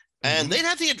 And they'd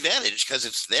have the advantage because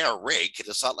it's their rink, and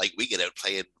it's not like we get out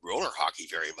playing roller hockey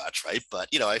very much, right? But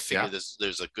you know, I figure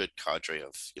there's a good cadre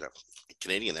of, you know,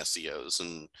 Canadian SEOs,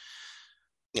 and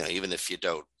you know, even if you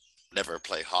don't never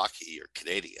play hockey, you're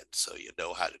Canadian, so you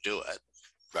know how to do it.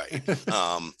 Right.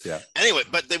 Yeah. Anyway,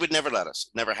 but they would never let us.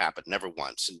 Never happened. Never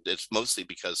once. And it's mostly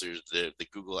because there's the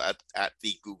Google at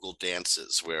the Google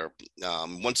dances where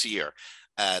once a year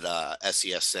at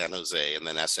SES San Jose and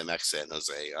then SMX San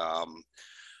Jose,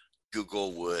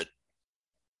 Google would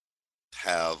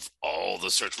have all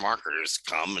the search marketers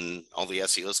come and all the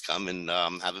SEOs come and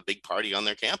have a big party on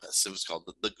their campus. It was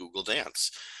called the Google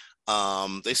Dance.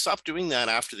 They stopped doing that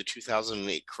after the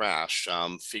 2008 crash,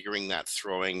 figuring that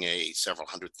throwing a several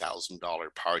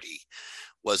 $100,000 party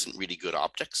wasn't really good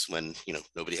optics when,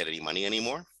 nobody had any money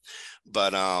anymore.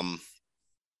 But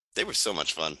they were so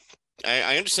much fun.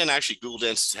 I understand actually Google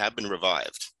Dances have been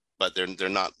revived, but they're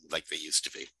not like they used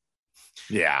to be.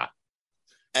 Yeah.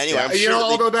 Anyway, yeah. I'm sure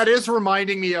although that is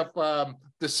reminding me of the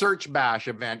Search Bash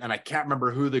event, and I can't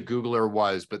remember who the Googler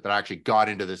was, but that actually got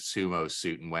into the sumo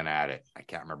suit and went at it. I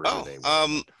can't remember who they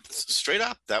were. Straight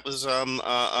up, that was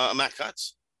Matt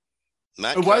Cutts.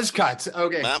 It was Cutts.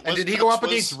 Okay. And did he go up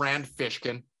against Rand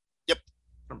Fishkin? Yep.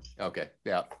 Okay.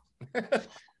 Yeah.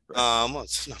 Well,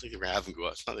 it's not like they're gonna have him go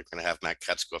up. It's not like they're gonna have Matt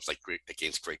Cutts go up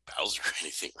against Greg Bowser or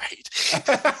anything, right?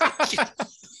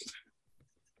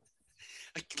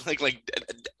 like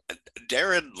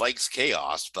Darren likes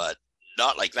chaos, but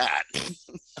not like that.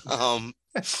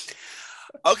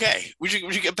 Okay, we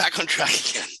should get back on track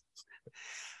again.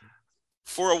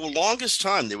 For a longest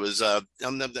time, there was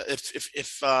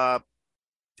if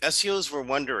SEOs were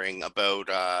wondering about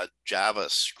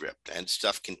JavaScript and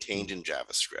stuff contained in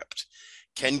JavaScript,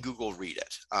 can Google read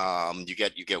it? You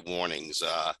get warnings.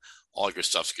 All your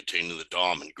stuff's contained in the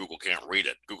DOM and Google can't read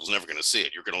it. Google's never going to see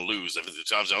it. You're going to lose. Your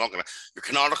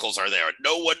canonicals are there.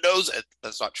 No one knows it.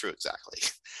 That's not true exactly.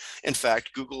 In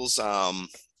fact, Google's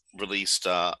released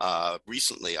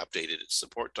recently updated its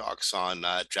support docs on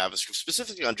JavaScript,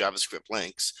 specifically on JavaScript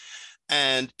links.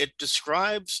 And it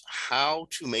describes how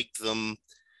to make them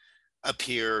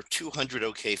appear 200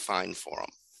 okay fine for them.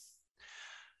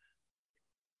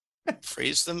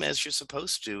 Phrase them as you're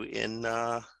supposed to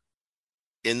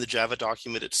in the Java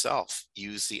document itself.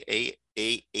 Use the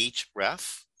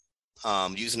ahref.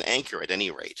 Use an anchor at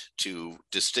any rate to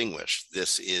distinguish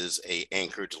this is a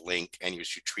anchored link and you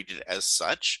should treat it as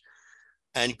such.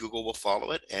 And Google will follow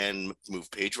it and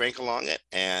move PageRank along it,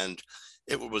 and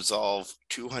it will resolve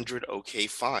 200 okay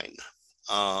fine.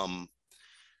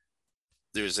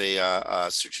 There's a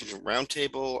search engine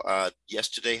roundtable.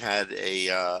 Yesterday had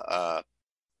a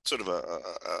sort of a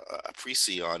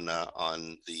pre-see on the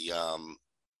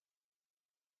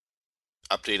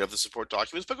update of the support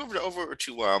documents. But go over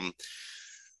to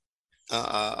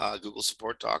Google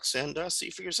support docs and see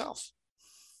for yourself.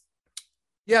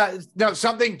 Yeah, no,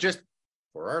 something just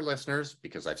for our listeners,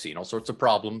 because I've seen all sorts of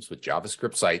problems with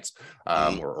JavaScript sites,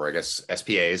 or I guess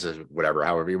SPAs, or whatever,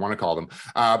 however you want to call them,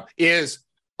 is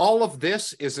all of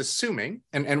this is assuming,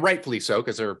 and rightfully so,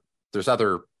 because there's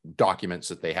other documents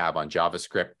that they have on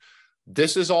JavaScript.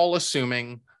 This is all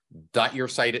assuming that your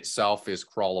site itself is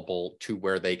crawlable to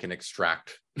where they can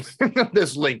extract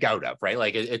this link out of, right?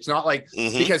 Like it's not like,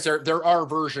 because there are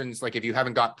versions, like if you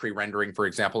haven't got pre-rendering, for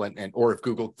example, and or if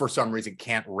Google for some reason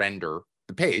can't render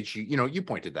the page, you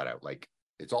pointed that out, like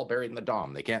it's all buried in the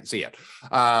DOM, they can't see it.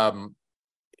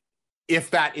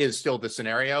 If that is still the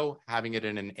scenario, having it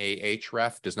in an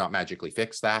ahref does not magically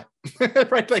fix that,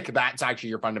 right? Like that's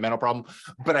actually your fundamental problem.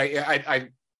 But I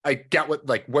get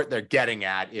what they're getting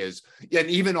at is, and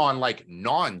even on like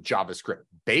non-JavaScript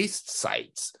based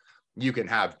sites, you can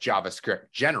have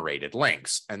JavaScript generated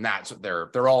links, and that's what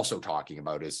they're also talking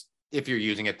about. Is if you're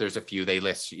using it, there's a few they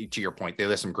list. To your point, they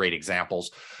list some great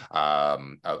examples of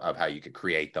how you could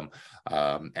create them,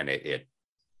 and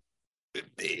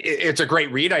it's a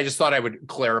great read. I just thought I would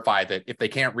clarify that if they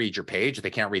can't read your page, they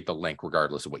can't read the link,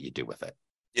 regardless of what you do with it.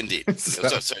 Indeed. Sorry,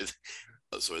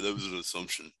 that was an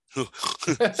assumption.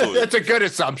 That's a good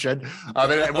assumption.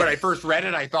 When I first read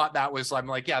it, I thought I'm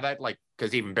like, yeah, that like,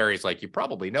 because even Barry's like, you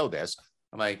probably know this.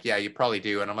 I'm like, yeah, you probably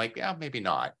do. And I'm like, yeah, maybe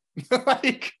not.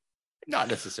 Like, not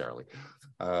necessarily.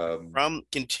 From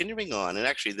continuing on, and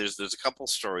actually there's a couple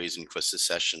stories in Chris's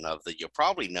session of that you'll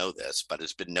probably know this, but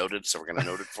it's been noted, so we're going to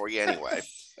note it for you anyway.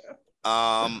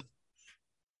 And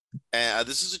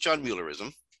this is a John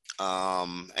Muellerism,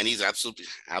 and he's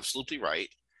absolutely right.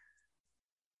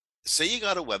 Say you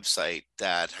got a website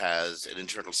that has an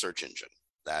internal search engine.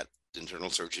 That internal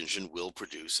search engine will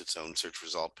produce its own search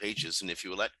result pages, and if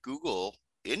you let Google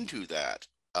into that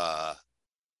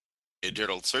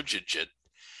internal search engine,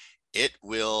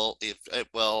 it'll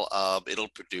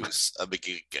produce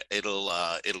it'll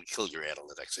kill your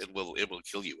analytics. It will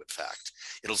kill you. In fact,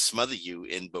 it'll smother you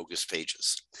in bogus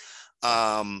pages.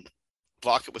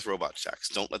 block it with robots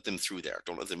text. Don't let them through there.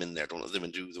 Don't let them in there. Don't let them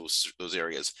into those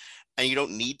areas. And you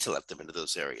don't need to let them into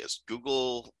those areas.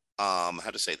 Google, how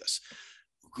to say this?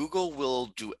 Google will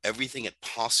do everything it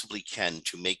possibly can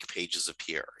to make pages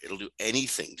appear. It'll do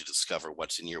anything to discover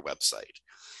what's in your website.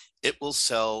 It will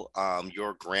sell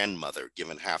your grandmother,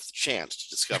 given half the chance, to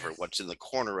discover what's in the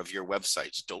corner of your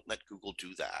websites. Don't let Google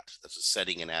do that. That's a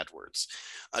setting in AdWords.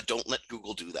 Don't let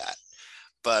Google do that.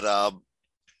 But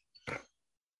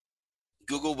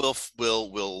Google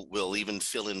will even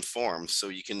fill in forms, so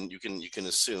you can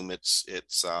assume it's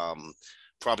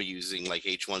probably using like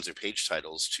H1s or page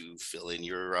titles to fill in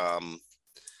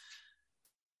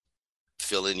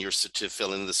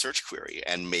the search query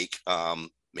and make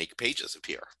pages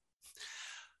appear.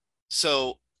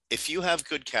 So if you have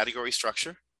good category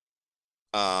structure,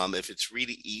 if it's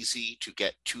really easy to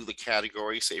get to the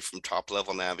category, say from top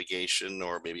level navigation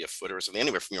or maybe a footer or something,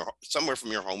 somewhere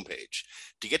from your homepage,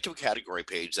 to get to a category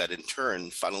page that in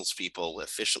turn funnels people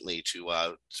efficiently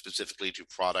to specifically to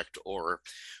product or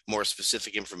more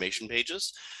specific information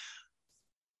pages,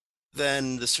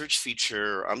 then the search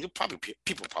feature,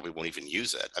 people probably won't even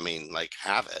use it. I mean, like,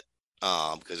 have it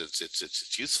because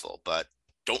it's useful, but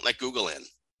don't let Google in.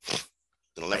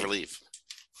 It'll never leave.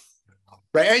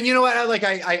 Right. And you know what?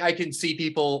 I can see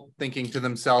people thinking to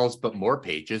themselves, but more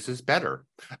pages is better.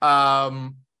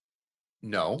 No,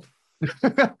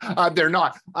 they're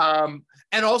not.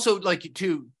 And also, like,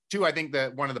 too, I think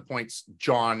that one of the points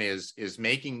John is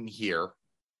making here,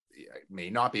 it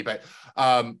may not be, but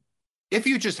if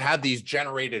you just had these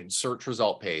generated search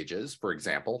result pages, for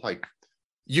example, like,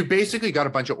 you basically got a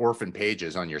bunch of orphan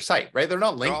pages on your site, right? They're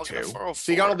not linked to.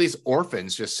 So you got all these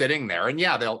orphans just sitting there, and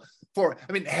yeah,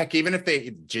 heck, even if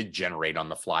they did generate on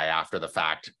the fly after the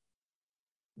fact,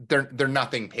 they're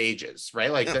nothing pages,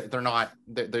 right? Like, yeah.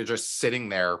 They're just sitting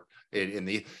there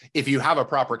if you have a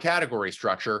proper category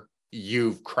structure,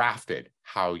 you've crafted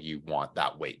how you want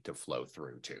that weight to flow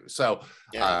through too. So,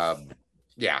 yeah,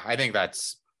 I think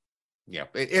that's,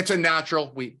 it's a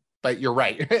natural, but you're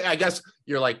right. I guess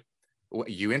you're like,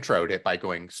 you introed it by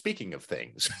going, speaking of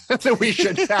things that we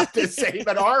shouldn't have to say,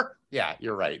 but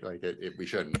you're right. Like we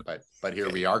shouldn't, but here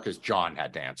we are because John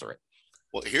had to answer it.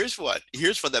 Well, here's what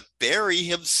the Barry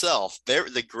himself,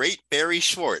 the great Barry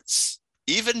Schwartz,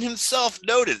 even himself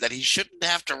noted that he shouldn't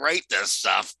have to write this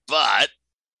stuff. But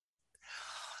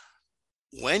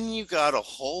when you got a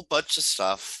whole bunch of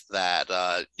stuff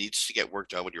that needs to get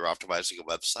worked out when you're optimizing a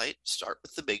website, start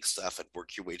with the big stuff and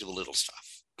work your way to the little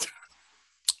stuff.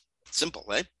 Simple,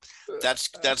 right? That's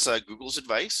Google's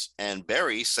advice, and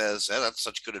Barry says, that's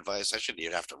such good advice. I shouldn't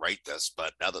even have to write this,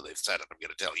 but now that they've said it, I'm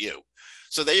going to tell you.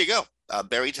 So there you go.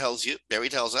 Barry tells you, Barry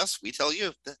tells us, we tell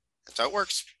you. That's how it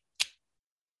works.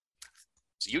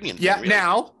 It's a union. Yeah. Thing,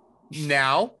 really.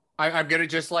 Now I'm going to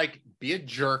just like be a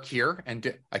jerk here,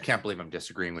 and I can't believe I'm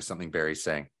disagreeing with something Barry's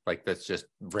saying. Like, that's just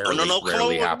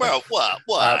rarely happens. What?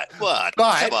 But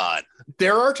come on.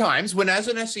 There are times when, as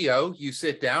an SEO, you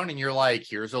sit down and you're like,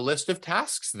 here's a list of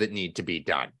tasks that need to be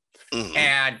done. Mm-hmm.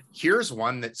 And here's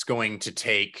one that's going to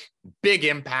take big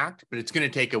impact, but it's going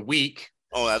to take a week.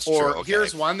 Oh, that's true. Okay.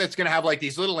 Here's one that's going to have like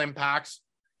these little impacts,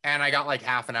 and I got like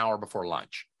half an hour before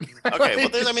lunch. Okay, well,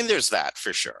 there's that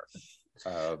for sure.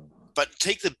 But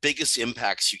take the biggest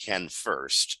impacts you can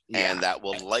first, and that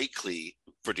will likely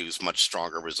produce much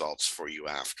stronger results for you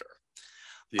after.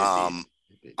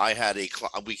 I had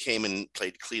we came and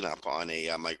played cleanup on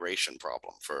a migration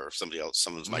problem for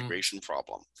someone's migration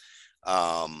problem.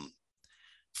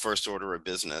 First order of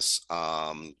business,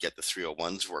 get the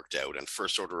 301s worked out, and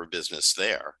first order of business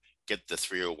there, get the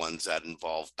 301s that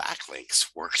involve backlinks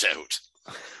worked out.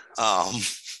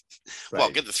 Well,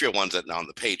 get the 301s that on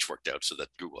the page worked out so that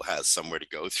Google has somewhere to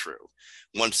go through.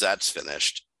 Once that's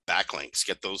finished, backlinks,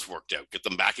 get those worked out, get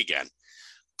them back again.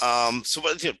 So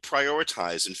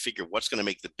prioritize and figure what's going to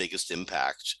make the biggest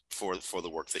impact for the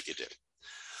work that you do.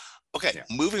 Okay,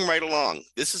 moving right along.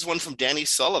 This is one from Danny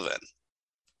Sullivan.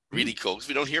 Really cool, because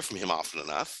we don't hear from him often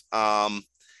enough. On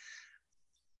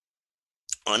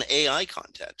AI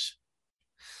content.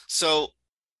 So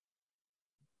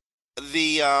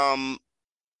the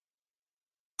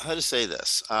how to say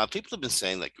this? People have been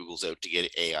saying that Google's out to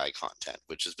get AI content,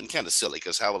 which has been kind of silly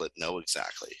because how will it know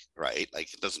exactly, right?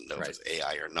 Like, it doesn't know if it's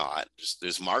AI or not.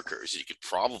 There's markers. You could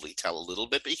probably tell a little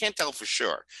bit, but you can't tell for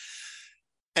sure.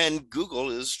 And Google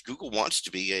wants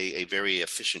to be a very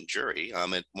efficient jury.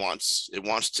 It wants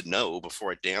to know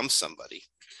before it damns somebody.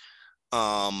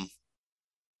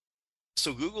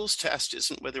 So Google's test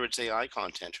isn't whether it's AI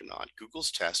content or not.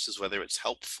 Google's test is whether it's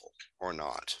helpful or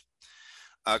not.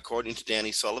 According to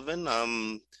Danny Sullivan,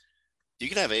 you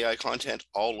can have AI content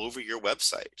all over your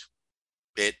website.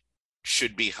 it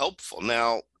should be helpful.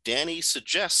 Now, Danny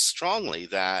suggests strongly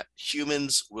that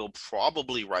humans will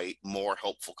probably write more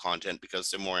helpful content because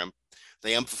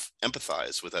they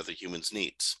empathize with other humans'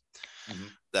 needs. Mm-hmm.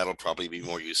 That'll probably be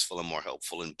more useful and more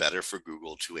helpful and better for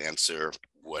Google to answer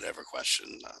whatever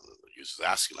question the user's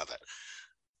asking of it.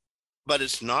 But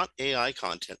it's not AI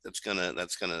content that's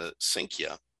gonna sink you.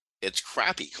 It's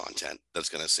crappy content that's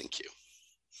gonna sink you.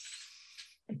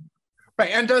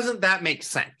 Right, and doesn't that make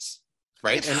sense?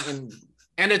 Right,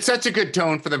 and it sets a good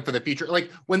tone for them for the future.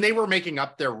 Like when they were making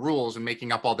up their rules and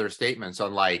making up all their statements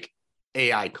on like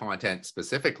AI content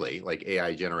specifically, like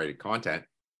AI generated content,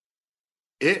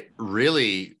 it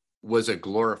really was a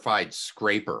glorified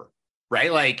scraper,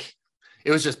 right? Like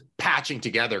it was just patching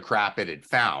together crap it had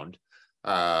found,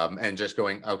 and just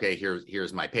going, okay,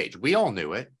 here's my page. We all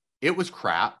knew it. It was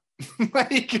crap.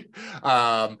 Like,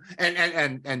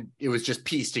 and it was just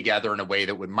pieced together in a way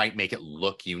that might make it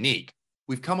look unique.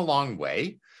 We've come a long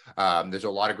way. There's a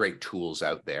lot of great tools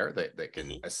out there that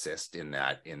can assist in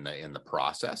that in the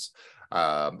process.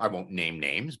 I won't name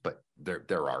names, but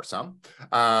there are some.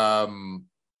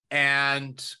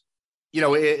 And you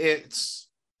know,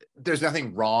 there's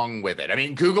nothing wrong with it. I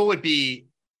mean, Google would be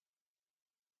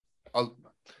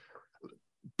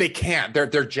they can't.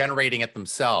 They're generating it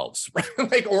themselves,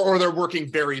 right? Like, or they're working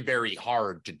very, very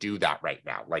hard to do that right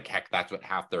now. Like, heck, that's what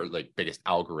half their like biggest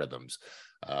algorithms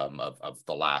of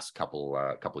the last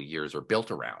couple years are built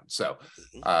around. So,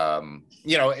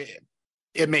 you know,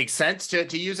 it makes sense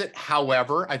to use it.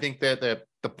 However, I think that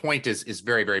the point is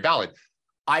very, very valid.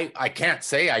 I can't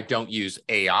say I don't use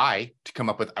AI to come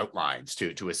up with outlines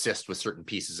to assist with certain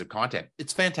pieces of content.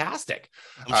 It's fantastic.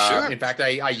 I'm sure. In fact,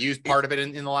 I used part of it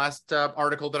in the last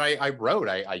article that I wrote.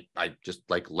 I just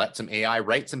like let some AI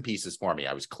write some pieces for me.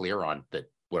 I was clear on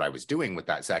what I was doing with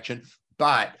that section,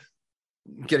 but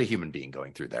get a human being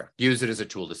going through there. Use it as a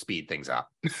tool to speed things up.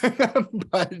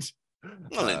 But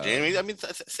well, Jamie, I mean,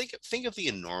 think of the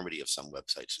enormity of some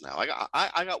websites now.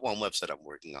 I got one website I'm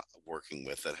working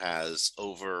with that has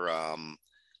over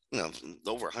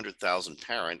over 100,000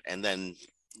 parent, and then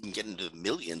you can get into the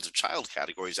millions of child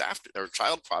categories after, or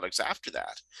child products after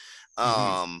that.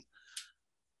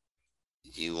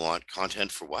 You want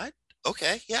content for what?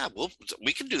 Okay, yeah,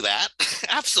 we can do that.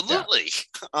 Absolutely.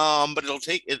 Yeah. But it'll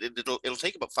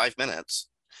take about 5 minutes.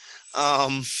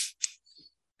 Right.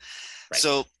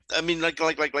 So I mean, there's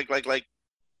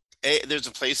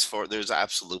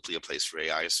absolutely a place for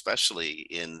AI, especially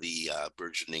in the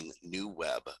burgeoning new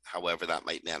web. However, that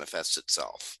might manifest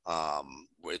itself,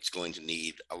 where it's going to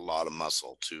need a lot of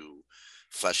muscle to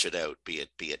flesh it out, be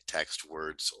it text,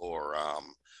 words, or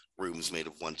rooms made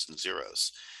of ones and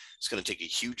zeros. It's going to take a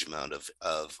huge amount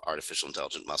of artificial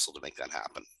intelligent muscle to make that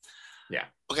happen. Yeah.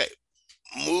 Okay.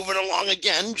 Moving along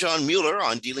again, John Mueller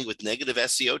on dealing with negative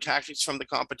SEO tactics from the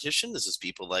competition. This is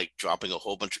people like dropping a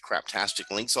whole bunch of craptastic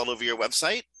links all over your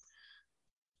website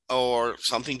or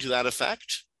something to that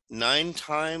effect. 9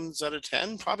 times out of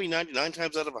 10, probably 99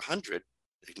 times out of 100,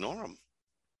 ignore them.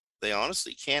 They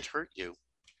honestly can't hurt you.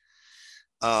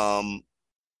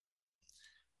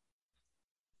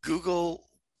 Google,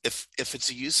 if it's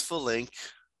a useful link,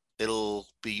 it'll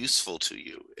be useful to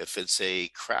you. If it's a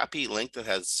crappy link that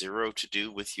has zero to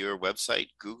do with your website,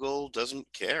 Google doesn't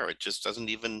care. It just doesn't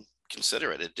even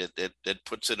consider it. It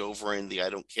puts it over in the I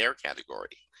don't care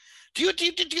category. Do you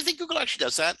think Google actually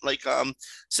does that? Like,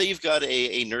 say you've got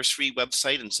a nursery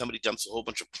website and somebody dumps a whole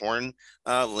bunch of porn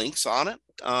links on it,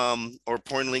 or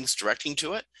porn links directing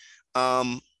to it.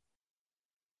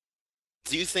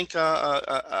 Do you think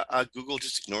Google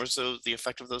just ignores the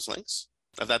effect of those links?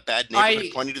 Of that bad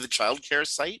neighborhood pointing to the childcare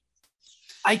site?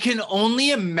 I can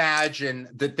only imagine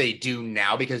that they do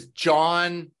now, because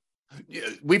John,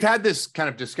 we've had this kind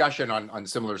of discussion on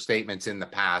similar statements in the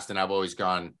past, and I've always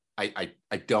gone, I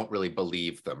don't really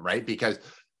believe them, right? Because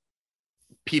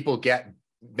people get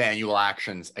manual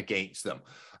actions against them.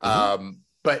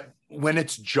 But when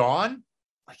it's John,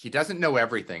 like, he doesn't know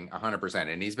everything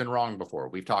 100%, and he's been wrong before.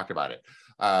 We've talked about it.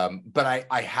 But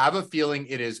I have a feeling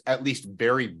it is at least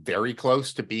very, very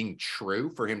close to being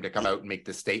true for him to come out and make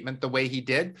the statement the way he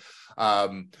did.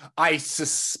 I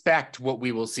suspect what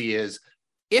we will see is,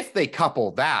 if they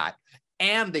couple that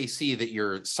and they see that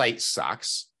your site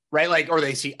sucks, right? Like, or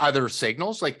they see other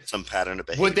signals, like some pattern of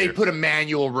behavior. Would they put a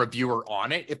manual reviewer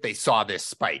on it if they saw this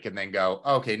spike and then go,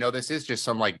 okay, no, this is just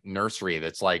some like nursery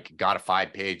that's like got a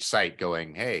 5-page site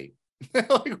going, hey,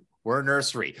 like, we're a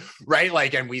nursery, right?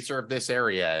 Like, and we serve this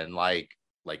area, and like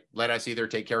let us either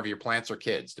take care of your plants or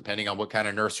kids, depending on what kind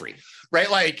of nursery,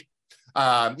 right? Like,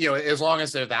 as long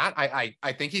as they're that, I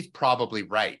think he's probably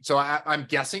right. So I'm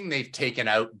guessing they've taken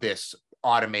out this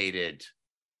automated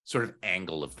sort of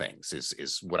angle of things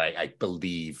is what I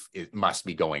believe it must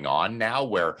be going on now,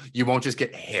 where you won't just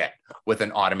get hit with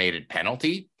an automated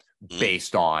penalty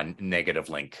based on negative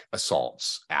link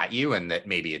assaults at you, and that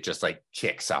maybe it just like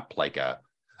kicks up like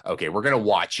okay, we're going to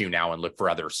watch you now and look for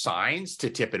other signs to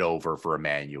tip it over for a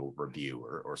manual review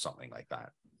or something like that.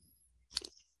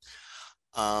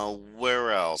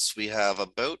 Where else? We have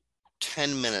about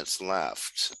 10 minutes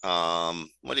left.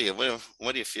 What do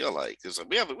you feel like?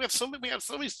 We have so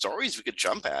many stories we could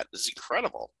jump at. It's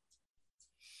incredible.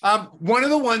 One of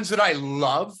the ones that I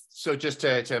love, so just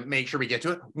to make sure we get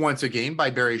to it, once again by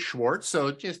Barry Schwartz,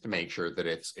 so just to make sure that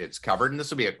it's covered, and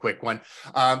this will be a quick one,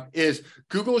 is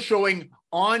Google showing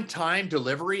on-time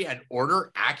delivery and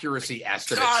order accuracy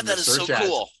estimates. God, that is so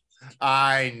cool.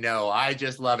 I know, I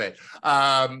just love it.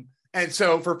 And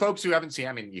so for folks who haven't seen,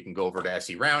 I mean, you can go over to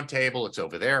SE Roundtable. It's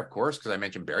over there, of course, because I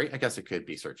mentioned Barry. I guess it could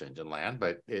be Search Engine Land,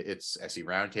 but it's SE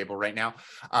Roundtable right now.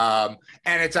 And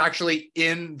it's actually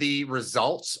in the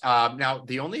results. Now,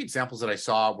 the only examples that I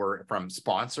saw were from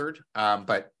sponsored,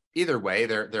 but either way,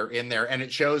 they're in there. And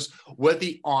it shows what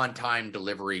the on-time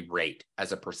delivery rate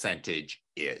as a percentage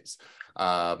is.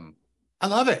 I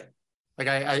love it. Like,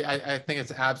 I think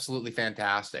it's absolutely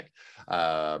fantastic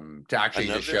to actually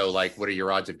just show, like, what are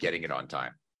your odds of getting it on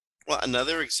time? Well,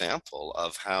 another example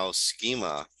of how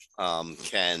schema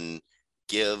can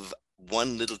give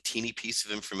one little teeny piece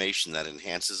of information that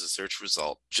enhances a search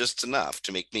result just enough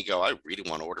to make me go, I really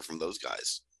want to order from those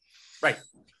guys. Right.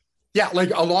 Yeah, like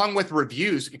along with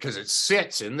reviews, because it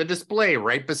sits in the display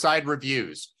right beside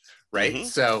reviews. Right. Mm-hmm.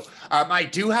 So I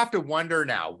do have to wonder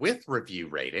now with review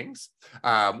ratings,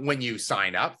 when you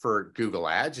sign up for Google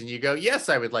Ads and you go, yes,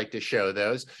 I would like to show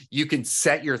those, you can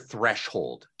set your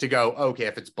threshold to go, okay,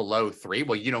 if it's below 3,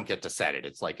 well, you don't get to set it.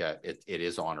 It's like it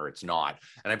is on or it's not.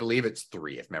 And I believe it's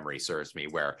 3, if memory serves me,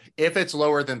 where if it's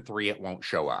lower than 3, it won't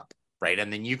show up. Right.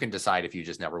 And then you can decide if you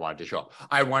just never wanted to show up.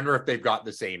 I wonder if they've got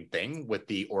the same thing with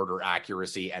the order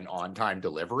accuracy and on-time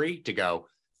delivery to go,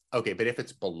 okay, but if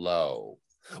it's below,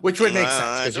 which would make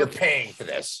sense because you're paying for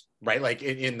this, right? Like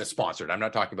in the sponsored. I'm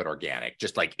not talking about organic,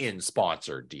 just like in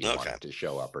sponsored. Do you want it to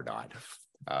show up or not?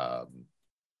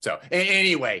 So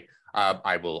anyway,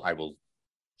 I will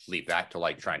leave that to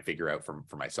like try and figure out for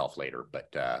myself later.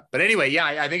 But anyway, yeah,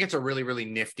 I think it's a really, really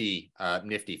nifty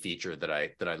feature that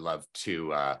I love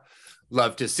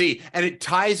to see, and it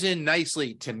ties in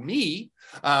nicely to me.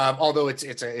 Although it's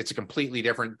a completely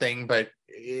different thing, but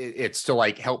it's to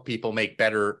like help people make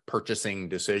better purchasing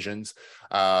decisions,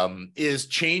 is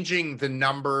changing the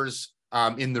numbers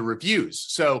in the reviews.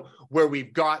 So where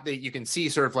we've got that, you can see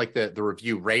sort of like the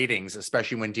review ratings,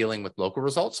 especially when dealing with local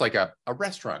results, like a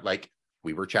restaurant. Like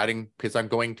we were chatting because I'm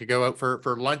going to go out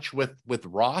for lunch with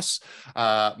Ross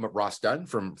Dunn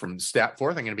from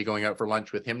Stepforth. I'm going to be going out for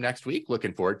lunch with him next week.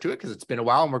 Looking forward to it because it's been a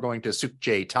while, and we're going to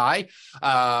Sukje Thai.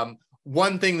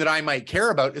 One thing that I might care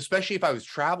about, especially if I was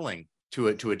traveling to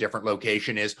a different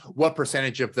location, is what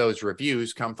percentage of those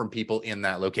reviews come from people in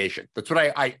that location. That's what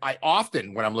I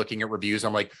often, when I'm looking at reviews,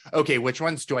 I'm like, okay, which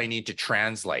ones do I need to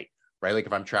translate, right? Like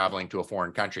if I'm traveling to a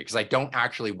foreign country, because I don't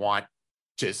actually want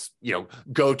to,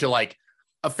 go to like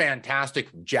a fantastic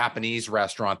Japanese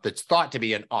restaurant that's thought to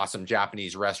be an awesome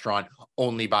Japanese restaurant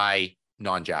only by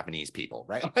non-Japanese people,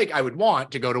 right? Like I would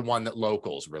want to go to one that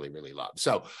locals really, really love.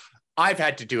 So I've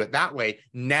had to do it that way.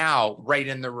 Now, right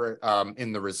in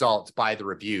the results by the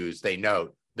reviews, they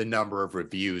note the number of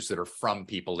reviews that are from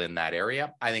people in that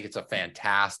area. I think it's a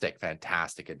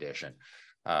fantastic addition,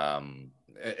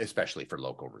 especially for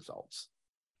local results.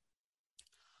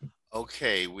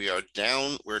 Okay, we're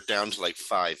down to like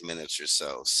 5 minutes or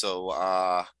so.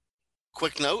 So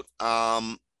quick note,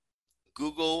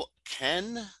 Google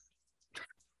can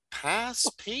pass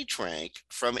PageRank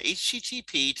from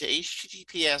HTTP to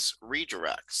HTTPS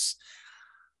redirects.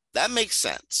 That makes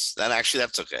sense.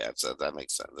 That's okay. That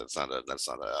makes sense. That's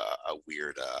not a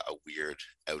weird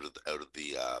out of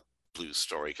the blue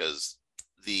story, because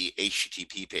the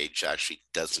HTTP page actually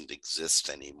doesn't exist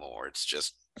anymore. It's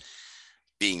just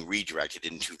being redirected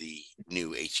into the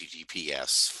new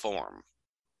HTTPS form.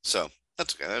 So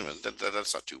that's okay.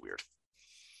 That's not too weird.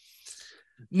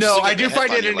 No, I do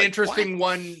find it an interesting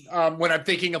one when I'm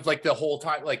thinking of like the whole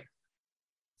time, like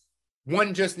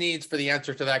one just needs for the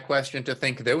answer to that question to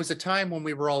think there was a time when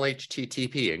we were all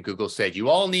HTTP and Google said you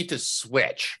all need to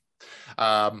switch.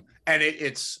 And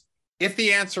it's if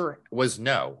the answer was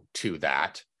no to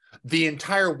that, the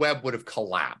entire web would have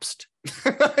collapsed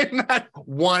in that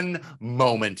one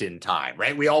moment in time,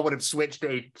 right? We all would have switched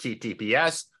to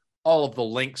HTTPS. All of the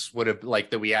links would have, like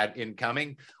that we had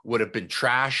incoming, would have been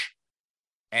trash.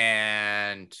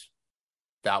 And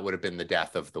that would have been the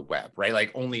death of the web, right?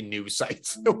 Like only news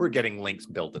sites that were getting links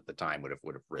built at the time would have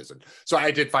risen. So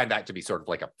I did find that to be sort of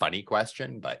like a funny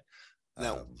question, but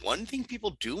now one thing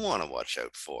people do want to watch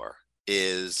out for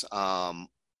is and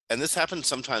this happens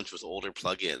sometimes with older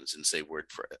plugins in say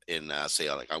WordPress in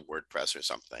say like on WordPress or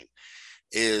something,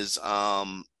 is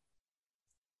an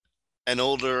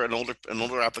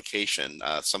older application,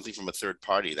 something from a third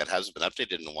party that hasn't been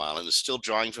updated in a while and is still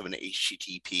drawing from an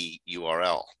HTTP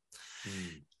URL.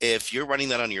 If you're running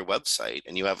that on your website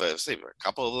and you have a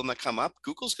couple of them that come up,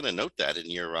 Google's going to note that in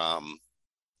your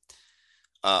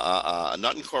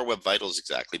not in Core Web Vitals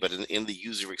exactly, but in the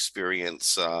user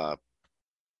experience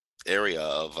area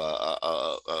of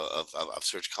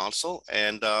Search Console.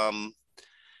 And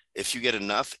if you get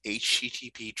enough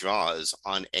HTTP draws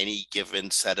on any given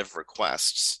set of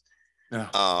requests,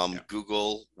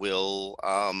 Google will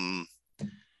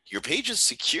your page is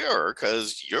secure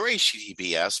because you're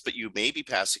HTTPS, but you may be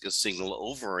passing a signal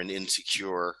over an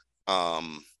insecure,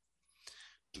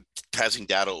 passing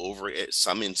data over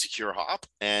some insecure hop,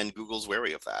 and Google's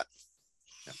wary of that.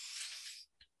 Yeah.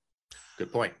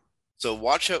 Good point. So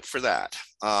watch out for that.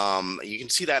 You can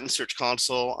see that in Search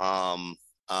Console around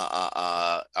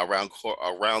the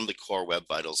Core Web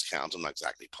Vitals count. I'm not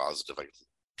exactly positive. I'm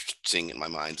seeing it in my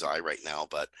mind's eye right now,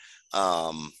 but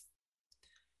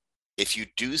if you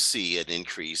do see an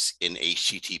increase in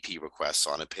HTTP requests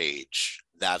on a page,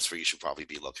 that's where you should probably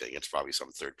be looking. It's probably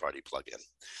some third-party plugin.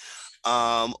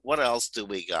 What else do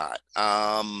we got?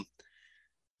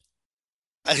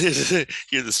 I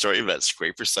hear the story of that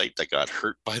scraper site that got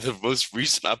hurt by the most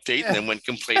recent update and then went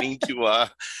complaining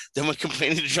to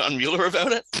John Mueller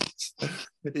about it.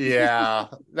 Yeah,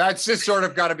 that's just sort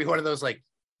of got to be one of those like,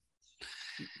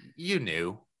 you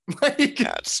knew.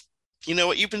 Yeah, you know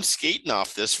what? You've been skating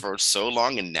off this for so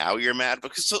long, and now you're mad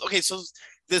because so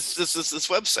this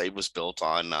website was built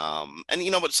on and you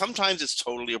know, but sometimes it's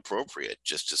totally appropriate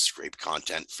just to scrape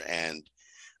content, and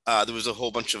there was a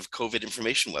whole bunch of COVID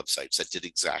information websites that did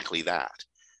exactly that.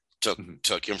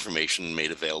 Took information made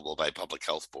available by public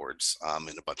health boards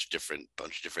in a bunch of different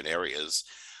areas,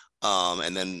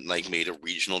 and then like made a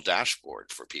regional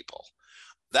dashboard for people.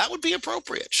 That would be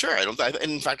appropriate, sure. In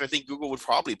fact, I think Google would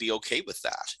probably be okay with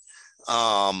that.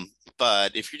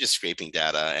 But if you're just scraping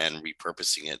data and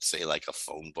repurposing it, say like a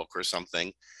phone book or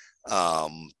something,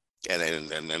 and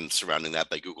then surrounding that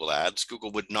by Google Ads, Google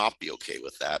would not be okay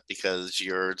with that because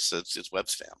it's web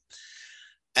spam.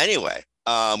 Anyway,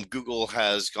 Google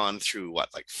has gone through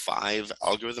like 5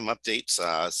 algorithm updates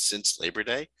since Labor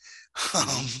Day,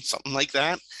 something like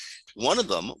that. One of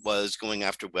them was going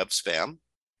after web spam.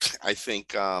 I think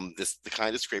the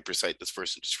kind of scraper site this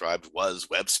person described was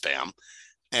web spam.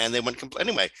 And they went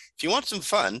anyway. If you want some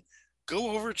fun,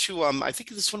 go over to I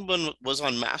think this one was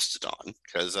on Mastodon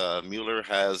because Mueller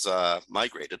has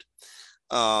migrated.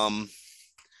 You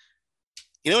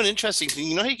know, an interesting thing.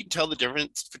 You know how you can tell the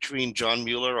difference between John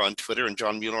Mueller on Twitter and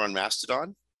John Mueller on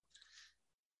Mastodon?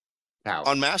 How?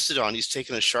 On Mastodon, he's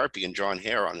taken a Sharpie and drawn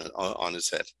hair on his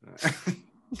head.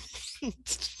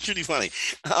 It's pretty funny.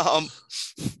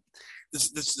 This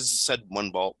is said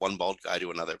one bald guy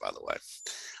to another, by the way.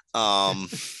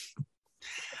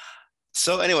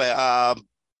 So anyway,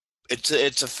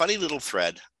 it's a funny little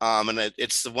thread, and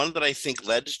it's the one that I think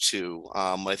led to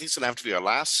I think it's gonna have to be our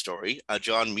last story.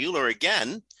 John Mueller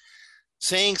again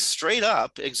saying straight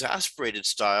up, exasperated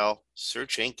style,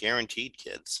 search ain't guaranteed,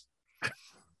 kids.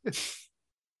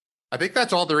 I think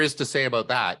that's all there is to say about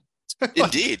that.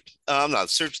 Indeed. No,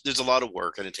 search, there's a lot of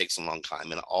work and it takes a long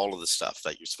time and all of the stuff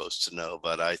that you're supposed to know.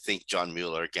 But I think John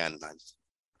Mueller, again, watch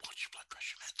your blood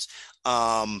pressure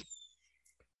meds,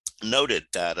 noted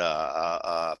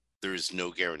that there's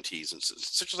no guarantees. And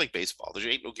such as like baseball. There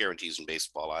ain't no guarantees in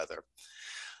baseball either.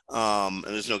 And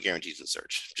there's no guarantees in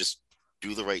search. Just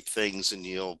do the right things and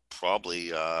you'll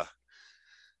probably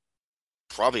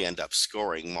end up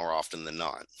scoring more often than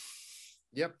not.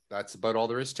 Yep, that's about all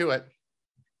there is to it.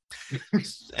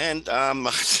 And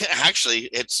actually,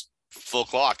 it's full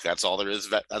clock. That's all there is.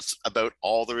 That's about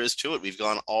all there is to it. We've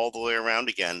gone all the way around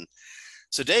again.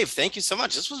 So, Dave, thank you so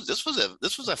much. This was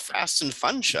a fast and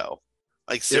fun show.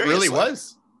 Like seriously. It really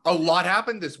was. A lot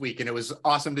happened this week, and it was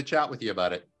awesome to chat with you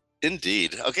about it.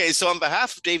 Indeed. Okay, so on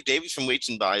behalf of Dave Davies from Weights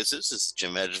and Biases, this is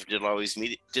Jim Edge of Digital Always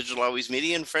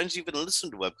Media, and friends, you've been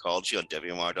listening to Webcology on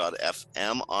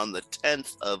WMR.FM on the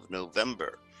 10th of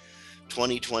November,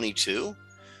 2022.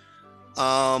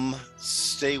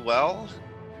 Stay well,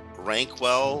 rank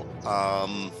well,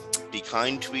 be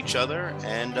kind to each other,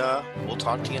 and we'll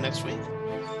talk to you next week.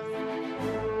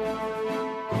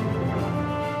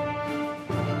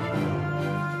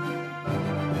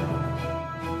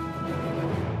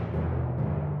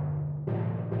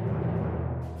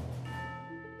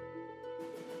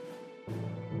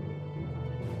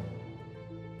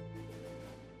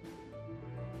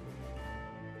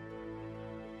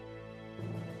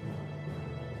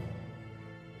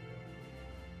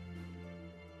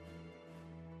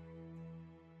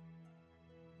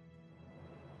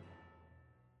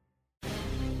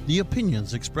 The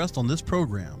opinions expressed on this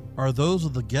program are those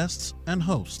of the guests and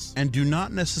hosts and do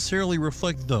not necessarily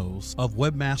reflect those of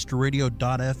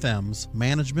WebmasterRadio.fm's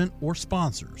management or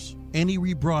sponsors. Any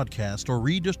rebroadcast or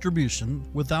redistribution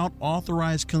without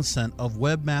authorized consent of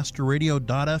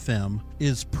WebmasterRadio.fm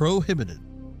is prohibited.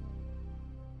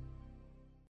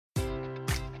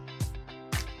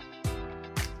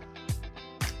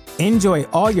 Enjoy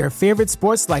all your favorite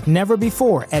sports like never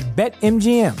before at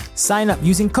BetMGM. Sign up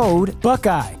using code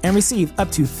Buckeye and receive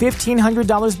up to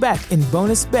 $1,500 back in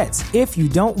bonus bets if you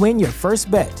don't win your first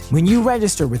bet. When you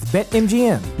register with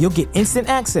BetMGM, you'll get instant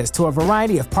access to a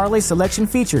variety of parlay selection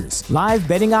features, live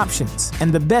betting options,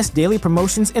 and the best daily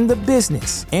promotions in the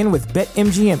business. And with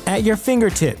BetMGM at your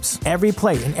fingertips, every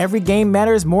play and every game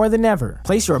matters more than ever.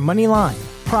 Place your money line,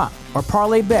 prop, or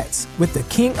parlay bets with the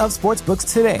king of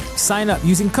sportsbooks today. Sign up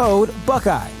using code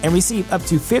Buckeye and receive up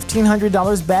to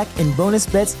 $1,500 back in bonus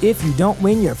bets if you don't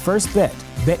win your first bet.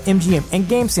 BetMGM and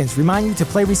GameSense remind you to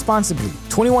play responsibly.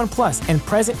 21 plus and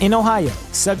present in Ohio,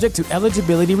 subject to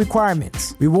eligibility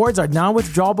requirements. Rewards are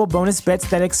non-withdrawable bonus bets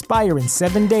that expire in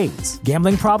 7 days.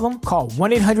 Gambling problem? Call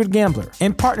 1-800-GAMBLER.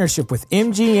 In partnership with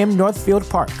MGM Northfield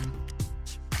Park.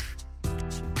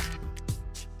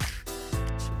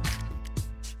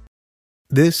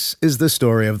 This is the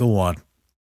story of the one.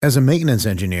 As a maintenance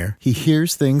engineer, he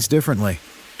hears things differently.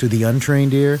 To the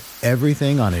untrained ear,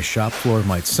 everything on his shop floor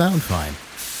might sound fine,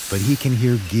 but he can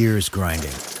hear gears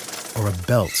grinding or a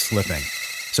belt slipping.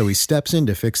 So he steps in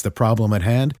to fix the problem at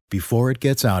hand before it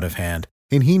gets out of hand.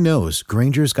 And he knows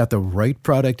Grainger's got the right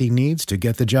product he needs to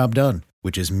get the job done,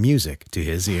 which is music to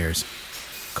his ears.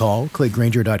 Call, click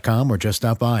Grainger.com, or just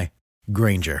stop by.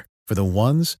 Grainger, for the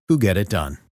ones who get it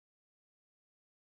done.